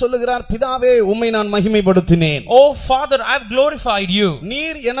இயேசு சொல்லுகிறார், பிதாவே உம்மை நான் மகிமைப்படுத்தினேன். Oh Father, I have glorified you.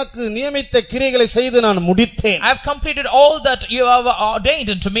 நீர் எனக்கு நியமித்த கிரியைகளை செய்து நான் முடித்தேன். I have completed all that you have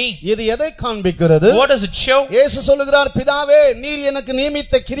ordained unto me. இது எதை காண்பிக்கிறது? What does it show? இயேசு சொல்லுகிறார், பிதாவே நீர் எனக்கு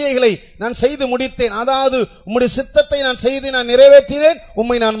நியமித்த கிரியைகளை நான் செய்து முடித்தேன். அதாவது உம்முடைய சித்தத்தை நான் செய்து நான் நிறைவேற்றினேன்,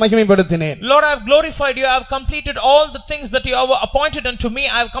 உம்மை நான் மகிமைப்படுத்தினேன். Lord, I have glorified you. I have completed all the things that you have appointed unto me.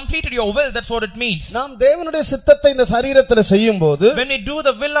 I have completed your will. That's what it means. நாம் தேவனுடைய சித்தத்தை இந்த சரீரத்தில் செய்யும்போது, when we do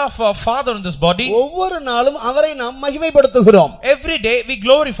the will of our Father in this body, ஒவ்வொரு நாளும் அவரை நாம் மகிமைப்படுத்துகிறோம். every day we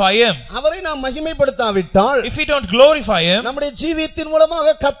glorify him. அவரை நாம் மகிமைப்படுத்தாவிட்டால், if we don't glorify him, நம்முடைய ஜீவியத்தின்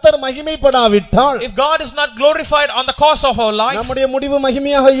மூலமாக கர்த்தர் மகிமைப்படாவிட்டால், if God is not glorified on the course of our life, நம்முடைய முடிவு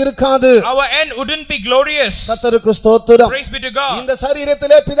மகிமையாக இருக்காது. our end wouldn't be glorious. கர்த்தருக்கு ஸ்தோத்திரம். Praise be to God. இந்த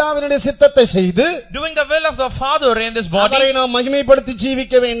சரீரத்திலே பிதாவினுடைய சித்தத்தை செய்து doing the will of the Father in this body, அவரை நாம் மகிமைப்படுத்தி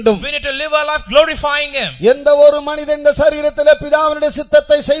ஜீவிக்க வேண்டும். we need to live our life glorifying him. எந்த ஒரு மனிதன் இந்த சரீரத்திலே பிதாவினுடைய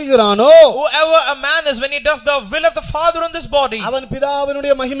சித்தத்தை செய்கிறானோ, whoever a man is, when he does the will of the Father in this body, அவன்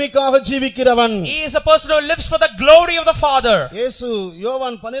பிதாவினுடைய மகிமைக்காக ஜீவிக்கிறவன். he is a person who lives for the glory of the Father. இயேசு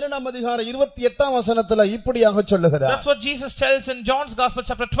யோவான் 12ஆம் அதிகாரம் 28ஆம் வசனத்திலே இப்படியாக சொல்லுகிறார். That's what Jesus tells in John's Gospel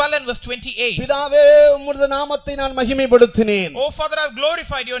chapter 12 and verse 28. பிதாவே, உம்முடைய நாமத்தை நான் மகிமைப்படுத்தினேன். Oh Father, I have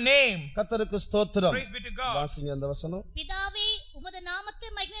glorified your name. கர்த்தருக்கு ஸ்தோத்திரம். Praise be to God. வாசிங்க அந்த வசனம். பிதாவே உமது நாமத்தை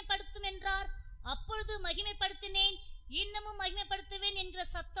மகிமைப்படுத்தும் என்றார். அப்பொழுது மகிமைப்படுத்தினேன், இன்னமும் மகிமைப்படுத்துவேன் என்ற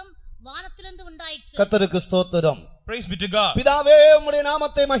சத்தம் வானத்திலிருந்து உண்டாயிற்று. கர்த்தருக்கு ஸ்தோத்திரம். Praise be to God. பிதாவே, உம்முடைய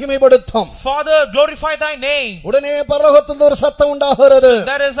நாமத்தை மகிமைப்படுத்தும். Father, glorify thy name. உடனே பரலோகத்திலிருந்து ஒரு சத்தம் உண்டாகிறது.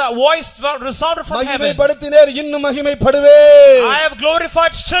 There is a voice resounded from heaven. மகிமைப்படுத்தினேர், இன்னும் மகிமைப்படுவேன். I have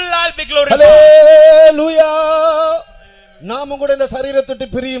glorified, still I'll be glorified. ஹல்லேலூயா. நாமும் கூட இந்த சரீரத்தை விட்டு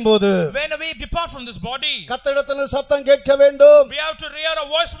பிரியும் போது, when we depart from this body, கர்த்தரிடத்தில் சத்தம் கேட்க வேண்டும். we have to hear a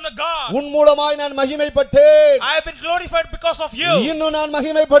voice from the God. உன் மூலமாய் நான் மகிமைப்பட்டேன். I have been glorified because of you. இன்னும் நான்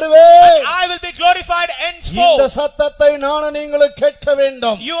மகிமைப்படுவேன். I will be glorified henceforth. இந்த சத்தத்தை நானும் நீங்களும் கேட்க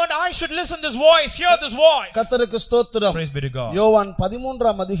வேண்டும். You and I should listen this voice, hear this voice. கர்த்தருக்கு ஸ்தோத்திரம். Praise be to God. யோவான்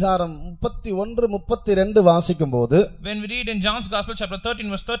 13ஆம் அதிகாரம் 31 32 வாசிக்கும்போது, when we read in John's Gospel chapter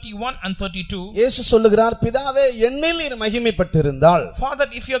 13 verse 31 and 32, இயேசு சொல்லுகிறார், பிதாவே, என்னில் நீர் மகிமைப்பட்டிருந்தால், Father,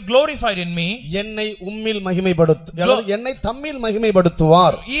 if you are glorified in me, என்னை உம்மில் மகிமைப்படுத்து, என்னை தம்மில்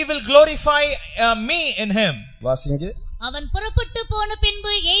மகிமைப்படுத்துவார். he will glorify me in him. வாசிங்க. அவன் புறப்பட்டு போன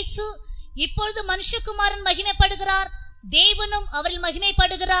பின்பு இயேசு, இப்பொழுது மனுஷகுமாரன் மகிமைப்படுகிறார், தேவனும் அவரில்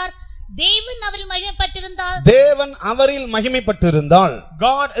மகிமைப்படுகிறார். தேவன் அவரில் மகிமைப்பட்டிருந்தால், தேவன் அவரில் மகிமைப்பட்டிருந்தால்,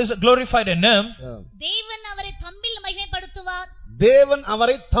 God is glorified in him. தேவன் அவரை தம்மில் மகிமைப்படுத்துவார். தேவன்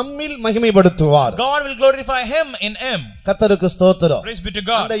அவரை தம்மில் மகிமைப்படுத்துவார். God will glorify him in him. கர்த்தருக்கு ஸ்தோத்திரம். Praise be to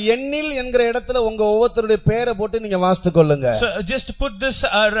God. அந்த எண்ணில் என்கிற இடத்துல உங்க ஒவ்வொருத்தருடைய பெயரை போட்டு நீங்க வாசித்துக் கொள்ளுங்க. So just put this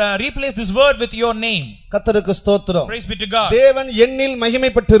replace this word with your name. கர்த்தருக்கு ஸ்தோத்திரம். Praise be to God. தேவன் எண்ணில்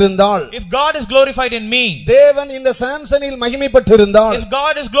மகிமைப்பட்டிருந்தால், if God is glorified in me, தேவன் இந்த சாம்சனில் மகிமைப்பட்டிருந்தால், if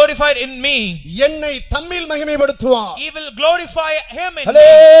God is glorified in me, என்னை தம்மில் மகிமைப்படுத்துவார். he will glorify him in me.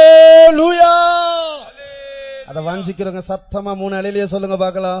 ஹல்லேலூயா. அத வாஞ்சிக்கிறவங்க சத்தமா 3 அலையிலே சொல்லுங்க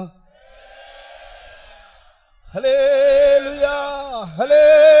பார்க்கலாம். ஹல்லேலூயா,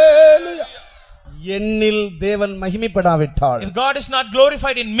 ஹல்லேலூயா. என்னில் தேவன் மகிமைப்படாவிட்டால், if God is not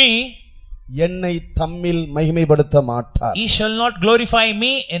glorified in me, என்னை தம்மில் மகிமைப்படுத்த மாட்டார். he shall not glorify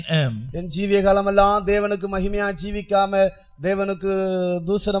me in him. என் ஜீவிய காலமெல்லாம் தேவனுக்கு மகிமையா ஜீவிக்காம, தேவனுக்கு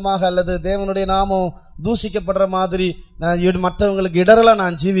தூசணமாக அல்லது தேவனுடைய நாமம் தூசிக்கப்படுற மாதிரி நான் மற்றவங்களுக்கு இடரலா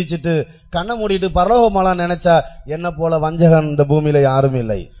நான் ஜீவிச்சுட்டு கண்ணை மூடிட்டு பரலோகமாலாம் நினைச்சா என்ன போல வஞ்சகன் இந்த பூமியில யாரும்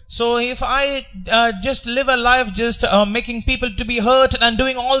இல்லை. So if I just live a life just making people to be hurt and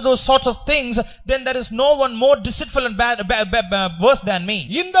doing all those sorts of things, then there is no one more deceitful and worse than me.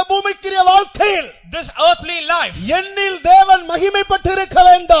 இந்த பூமிக்குரிய வாழ்க்கையில், this earthly life, என்னில் தேவன் மகிமைப்பட்டிருக்க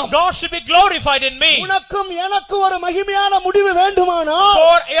வேண்டும். God should be glorified in me. உனக்கும் எனக்கு ஒரு மகிமையான முடிவு வேண்டுமானால்,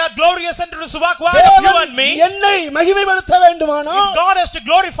 for a glorious end to work of you and me, என்னை மகிமைப்படுத்த வேண்டுமானால், if God has to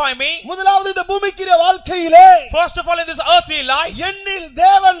glorify me, முதலாவது இந்த பூமிக்குரிய வாழ்க்கையிலே, first of all in this earthly life, என்னில்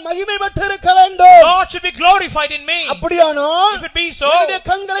தேவன் மகிமைப்பட்டிருக்க வேண்டும். God should be glorified in me. அப்படியானால், if it be so, என்னுடைய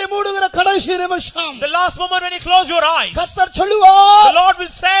கண்களை மூடுகிற கடைசி நிமிஷம், the last moment when you close your eyes, கர்த்தர் சொல்லுவார், the Lord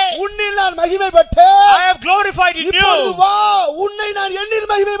will say, உன்னில் நான் மகிமைப்பட்டேன், I have glorified in you. இப்பொழுது வா, உன்னை நான் என்னில்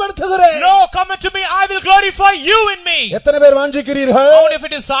மகிமைப்படுத்துகிறேன். No, come unto me, I will glorify you in me. எத்தனை பேர் வாஞ்சிக்கிறீர்கள்? How many of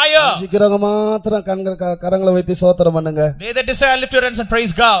you desire? வாஞ்சிக்கிறவங்க மாத்திரம் கரங்களை வைத்து ஸ்தோத்திரம் பண்ணுங்க. They that desire, lift your hands and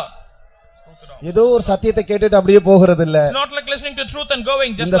praise God. ஏதோ ஒரு சத்தியத்தை கேட்டுட்டு அப்படியே போகிறது இல்ல. It's not like listening to truth and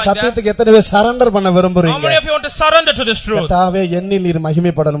going just இந்த like that. சத்தியத்துக்கு எத்தனை பேர் சரண்டர் பண்ண விரும்புறீங்க? How many of you want to surrender to this truth? கர்த்தாவே, என்னில் நீர்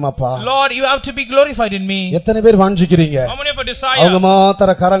மகிமைப்படணும் அப்பா. Lord, you have to be glorified in me. எத்தனை பேர் வாஞ்சிக்கிறீங்க? How many of you desire? அவங்க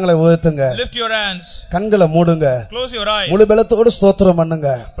மாத்திர கரங்களை உயர்த்துங்க. Lift your hands. கண்களை மூடுங்க. Close your eyes. முழு பலத்தோடு ஸ்தோத்திரம்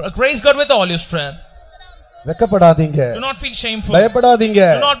பண்ணுங்க. Praise God with all your strength. வெக்கப்படாதீங்க. Do not feel shameful. பயப்படாதீங்க.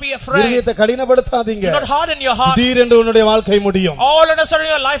 Do not be afraid. இதயத்தை கடினப்படுத்தாதீங்க. Do not harden your heart. திடீரென்று உன்னுடைய வாழ்க்கை முடியும். All of a sudden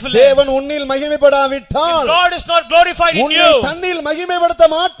your life will end. தேவன் உன்னில் மகிமைப்படாவிட்டால், if God is not glorified in உன்னை you, தன்னில் மகிமைப்படுத்த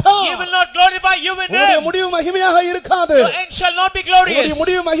மாட்டார். He will not glorify you in உன்னுடைய him. முடிவு மகிமையாக இருக்காது. Your end shall not be glorious. உன்னுடைய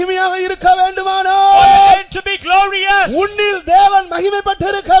முடிவு மகிமையாக இருக்க For வேண்டுமானால், your end to be glorious, உன்னில் தேவன்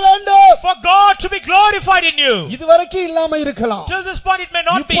மகிமைப்பட்டிருக்க வேண்டும். for God to be glorified in you. இதுவரைக்கும் இல்லாம இருக்கலாம். Till this point it may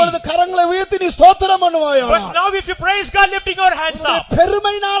not be. இப்பொழுது கரங்களை உயர்த்தி நீ ஸ்தோத்திரம் பண்ணுவாயா? But now if you praise God lifting your hands up,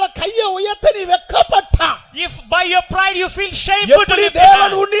 பெருமையினால கையை உயர்த்த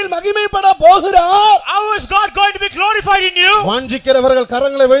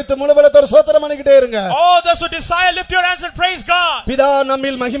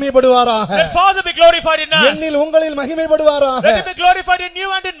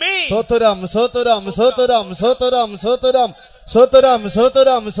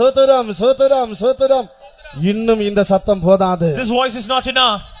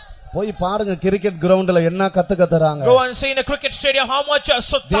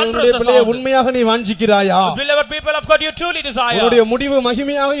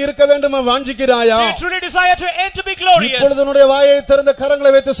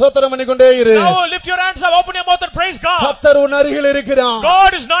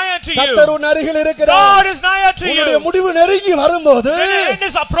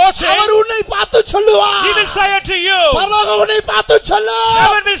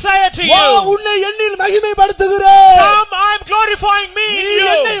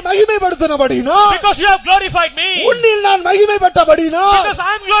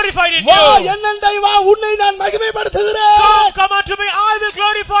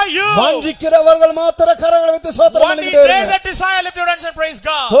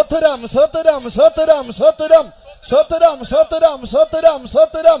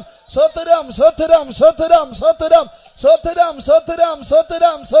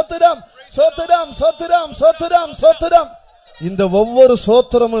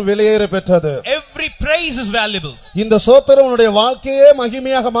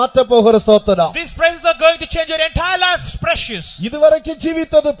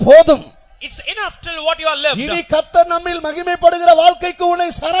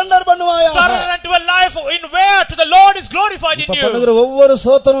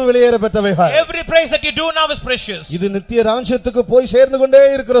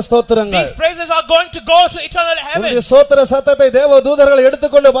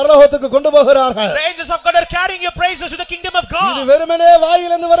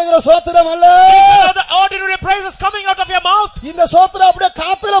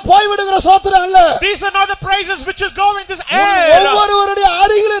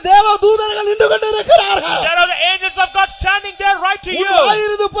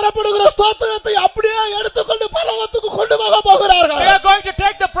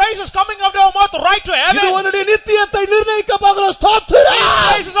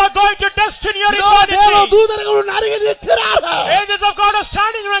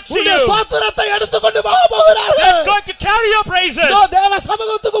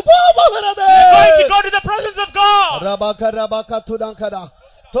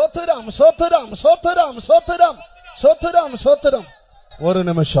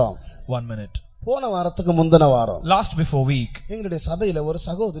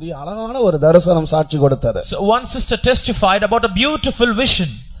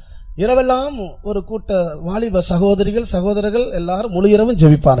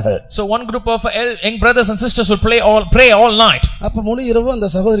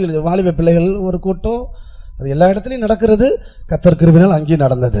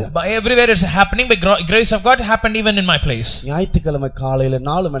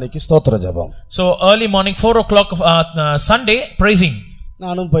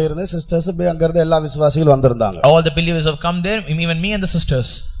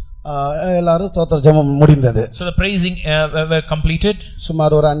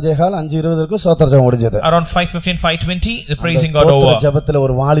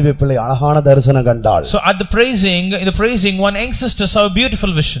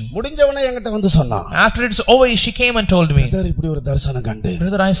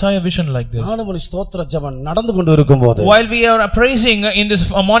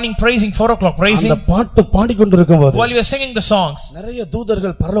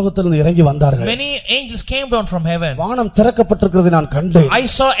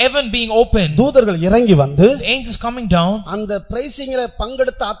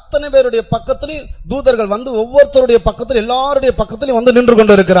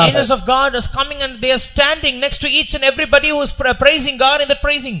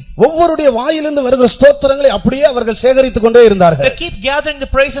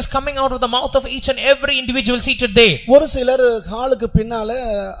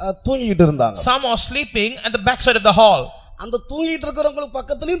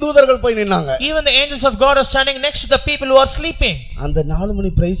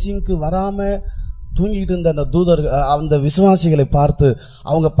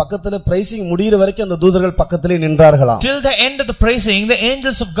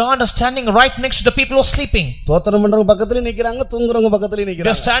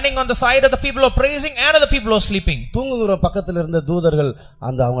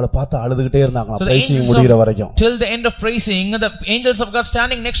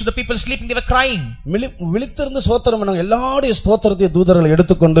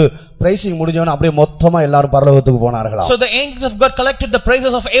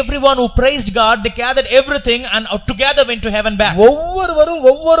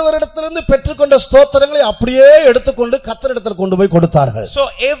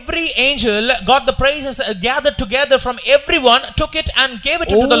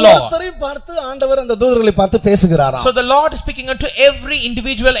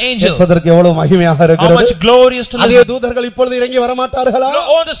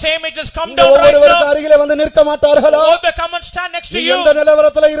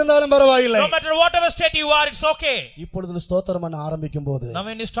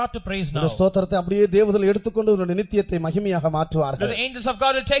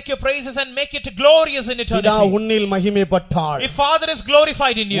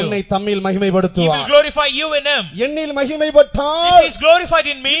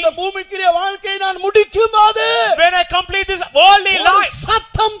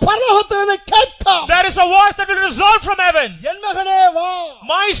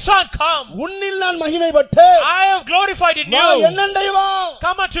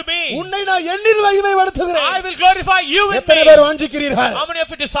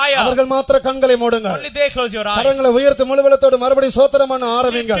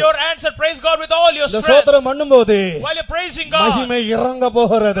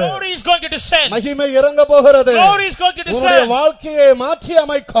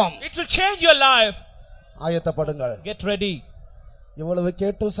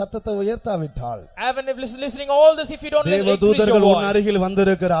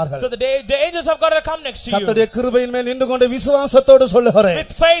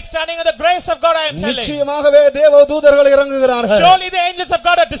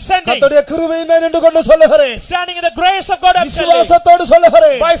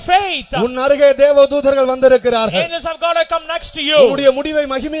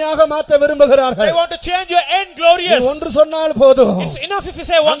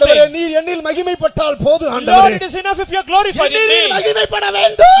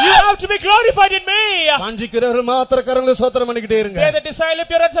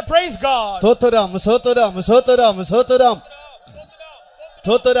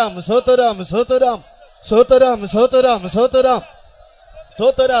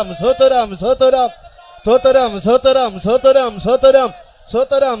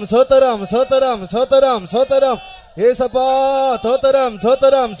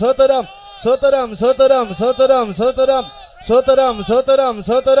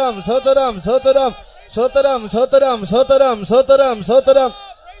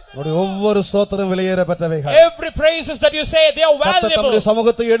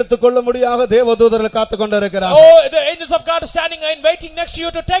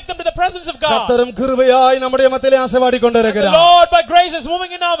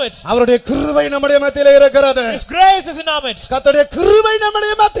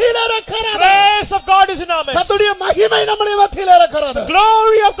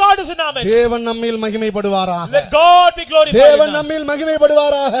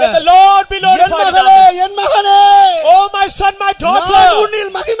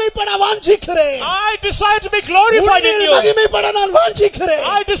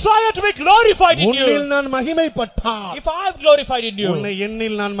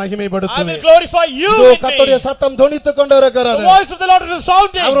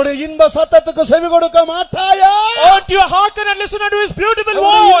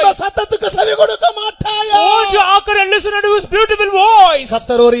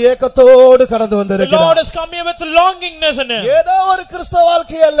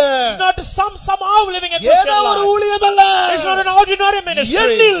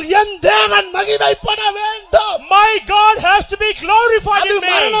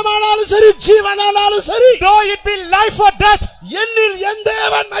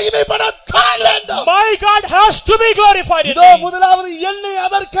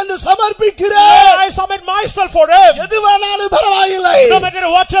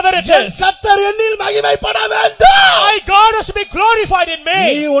glorified in me.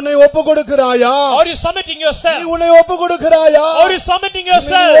 நீ உன்னை ஒப்புக்கொடுக்கிறாயா? Are you submitting yourself? நீ உன்னை ஒப்புக்கொடுக்கிறாயா? Are you submitting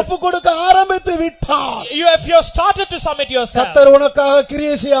yourself? நீ ஒப்புக்கொடுக்க ஆரம்பித்து விட்டால் If you have started to submit yourself, கர்த்தர் உனக்காக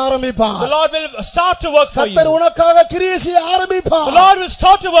கிரியை செய்ய ஆரம்பிப்பார். the Lord will start to work for you. கர்த்தர் உனக்காக கிரியை செய்ய ஆரம்பிப்பார். The Lord will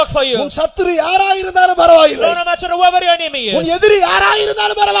start to work for you. உன் சத்துரு யாராக இருந்தாலும் பரவாயில்லை. No matter whoever your enemy is. உன் எதிரி யாராக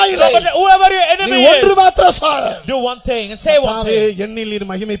இருந்தாலும் பரவாயில்லை. No matter whoever your enemy நீ is. ஒன்று மாத்திரம் சொல். Do one thing and say one thing. என்னில் நீர்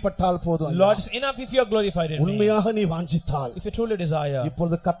மகிமைப்பட்டால் போதும். Lord, it's enough if you are glorified in me. உண்மையாக நீ வாஞ்சித்தால், If you truly desire,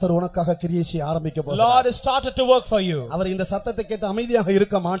 இப்பொழுது கர்த்தர் உனக்காக கிரியை செய்ய ஆரம்பிக்க போகிறார். Lord has started to work for you. அவர் இந்த சத்தத்தை கேட்டு அமைதியாக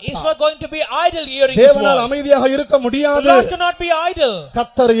இருக்க மாட்டார். He's not going to be idle hearing his தேவனால் voice. அமைதியாக இருக்க முடியாது. The Lord cannot be idle.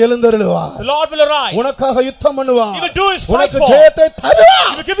 கர்த்தர் எழுந்தருளுவார். The Lord will arise. உனக்காக யுத்தம் பண்ணுவார். He will do his fight உனக்கு for. ஜெயத்தை தருவார்.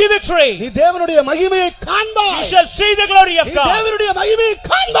 He will give you victory. நீ தேவனுடைய மகிமையை காண்பாய். You shall see the glory of நீ God. தேவனுடைய மகிமையை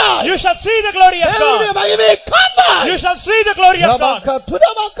காண்பாய். You shall see the glory of தேவனுடைய God. மகிமையை காண்பாய். You shall see the glory of God.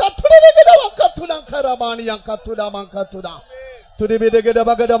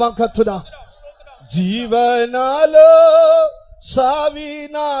 జీవనాలో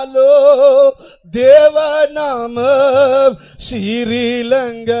సావినాలో దేవనామ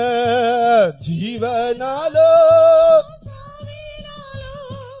శ్రీలంగ జీవనాలో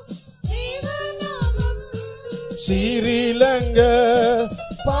శ్రీలంగ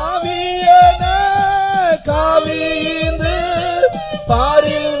பாவியன காவிந்து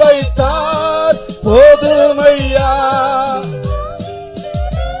பாரில் வைத்தார் போதுமையா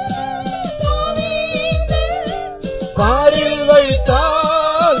பாரில்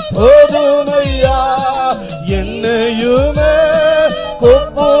வைத்தால் போதுமையா என்னையுமே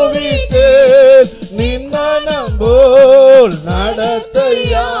கொப்புவித்து நின்னனம் போல்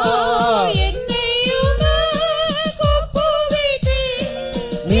நடத்தையா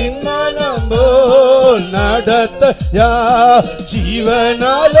நின்னனம் போல் நடத்தையா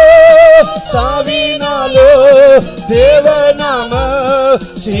ஜீவனாலோ சாவினாலோ தேவநாம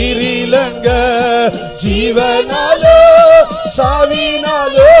శ్రీలంగ జీవనాలో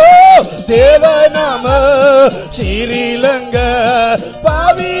సావినాలో దేవనామ శ్రీలంగ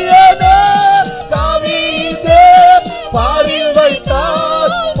பாவியன காவிதே பாரில்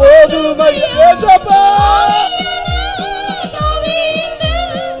வைத்தார் போதுமை ஏசப்பா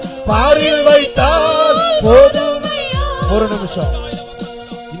பாரில் வைத்தார் போதுமை ஒரு நிமிஷம்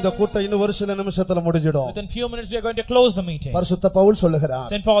இந்த கூட்டம் இன்னும் ஒரு சில நிமிஷத்துல முடிஞ்சிடும். Within few minutes we are going to close the meeting. பரிசுத்த பவுல் சொல்லுகிறார்.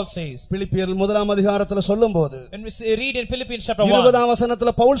 Saint Paul says. பிலிப்பியர் முதலாம் அதிகாரத்துல சொல்லும்போது When we read in Philippians chapter 1. 20ஆம்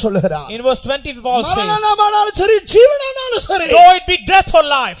வசனத்துல பவுல் சொல்லுகிறார். In verse 20 Paul says. மரணமானாலும் சரி ஜீவனானாலும் சரி. Though it be death or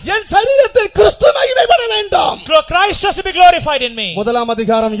life. என் சரீரத்தில் கிறிஸ்து மகிமைப்பட வேண்டும். Christ has to be glorified in me. முதலாம்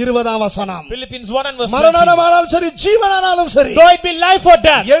அதிகாரம் 20ஆம் வசனம். Philippians 1 and verse 20. மரணமானாலும் சரி ஜீவனானாலும் சரி. Though it be life or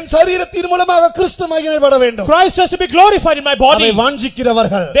death. என் சரீரத்தின் மூலமாக கிறிஸ்து மகிமைப்பட வேண்டும். Christ has to be glorified in my body. அதை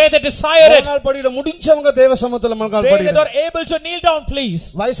வாஞ்சிக்கிறவர்கள். They that desire it. முடிஞ்சவங்க தேவ சமூகத்துல முழங்கால் They படிங்க. that are able to kneel down please.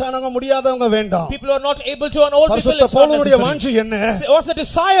 வயசானவங்க முடியாதவங்க வேண்டாம். People who are not able to and old people பரிசுத்த பவுலுடைய வாஞ்சை என்ன? What's the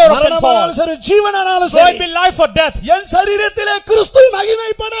desire of Saint Paul? மரணமானாலும் சரி ஜீவனானாலும் Though சரி. it be life or death. என் சரீரத்திலே கிறிஸ்து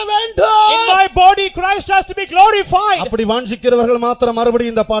மகிமைப்பட வேண்டும். In my body Christ has to be glorified. அப்படி வாஞ்சிக்கிறவர்கள் மாத்திரம்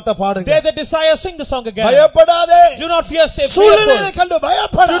மறுபடியும் இந்த பாட்டை பாடுங்க. They that desire sing the song again. பயப்படாதே. Do not fear, say சூழ்நிலையை கண்டு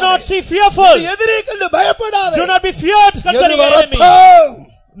பயப்படாதே. Do not see fearful. எதிரியை கண்டு பயப்படாதே. Do not be feared concerning the enemy.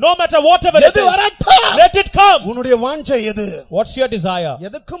 No matter whatever it is, let it come. உன்னுடைய வாஞ்சை எது? What's your desire?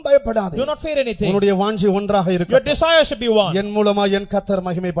 எதுக்கும் பயப்படாதே. Do not fear anything. உன்னுடைய வாஞ்சை ஒன்றாக இருக்கட்டும். Your desire should be one. என் மூலமா என் கர்த்தர்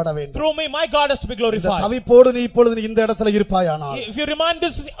மகிமைப்பட வேண்டும். Through me my God has to be glorified. தவிப்போடு நீ இப்பொழுது இந்த இடத்துல இருப்பாயானால், If you remind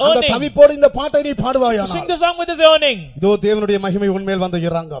this அந்த earning, தவிப்போடு இந்த பாட்டை நீ பாடுவாயானால், sing the song with this earning, இதோ தேவனுடைய மகிமை உன்மேல் வந்து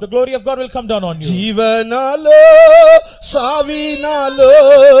இறங்கும். the glory of God will come down on you. ஜீவனாலோ சாவினாலோ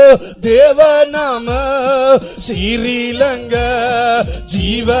தேவநாம శ్రీలంగ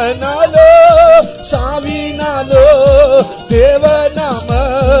జీవనాలో సావినాలో దేవనామ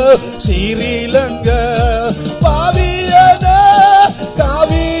శ్రీలంగ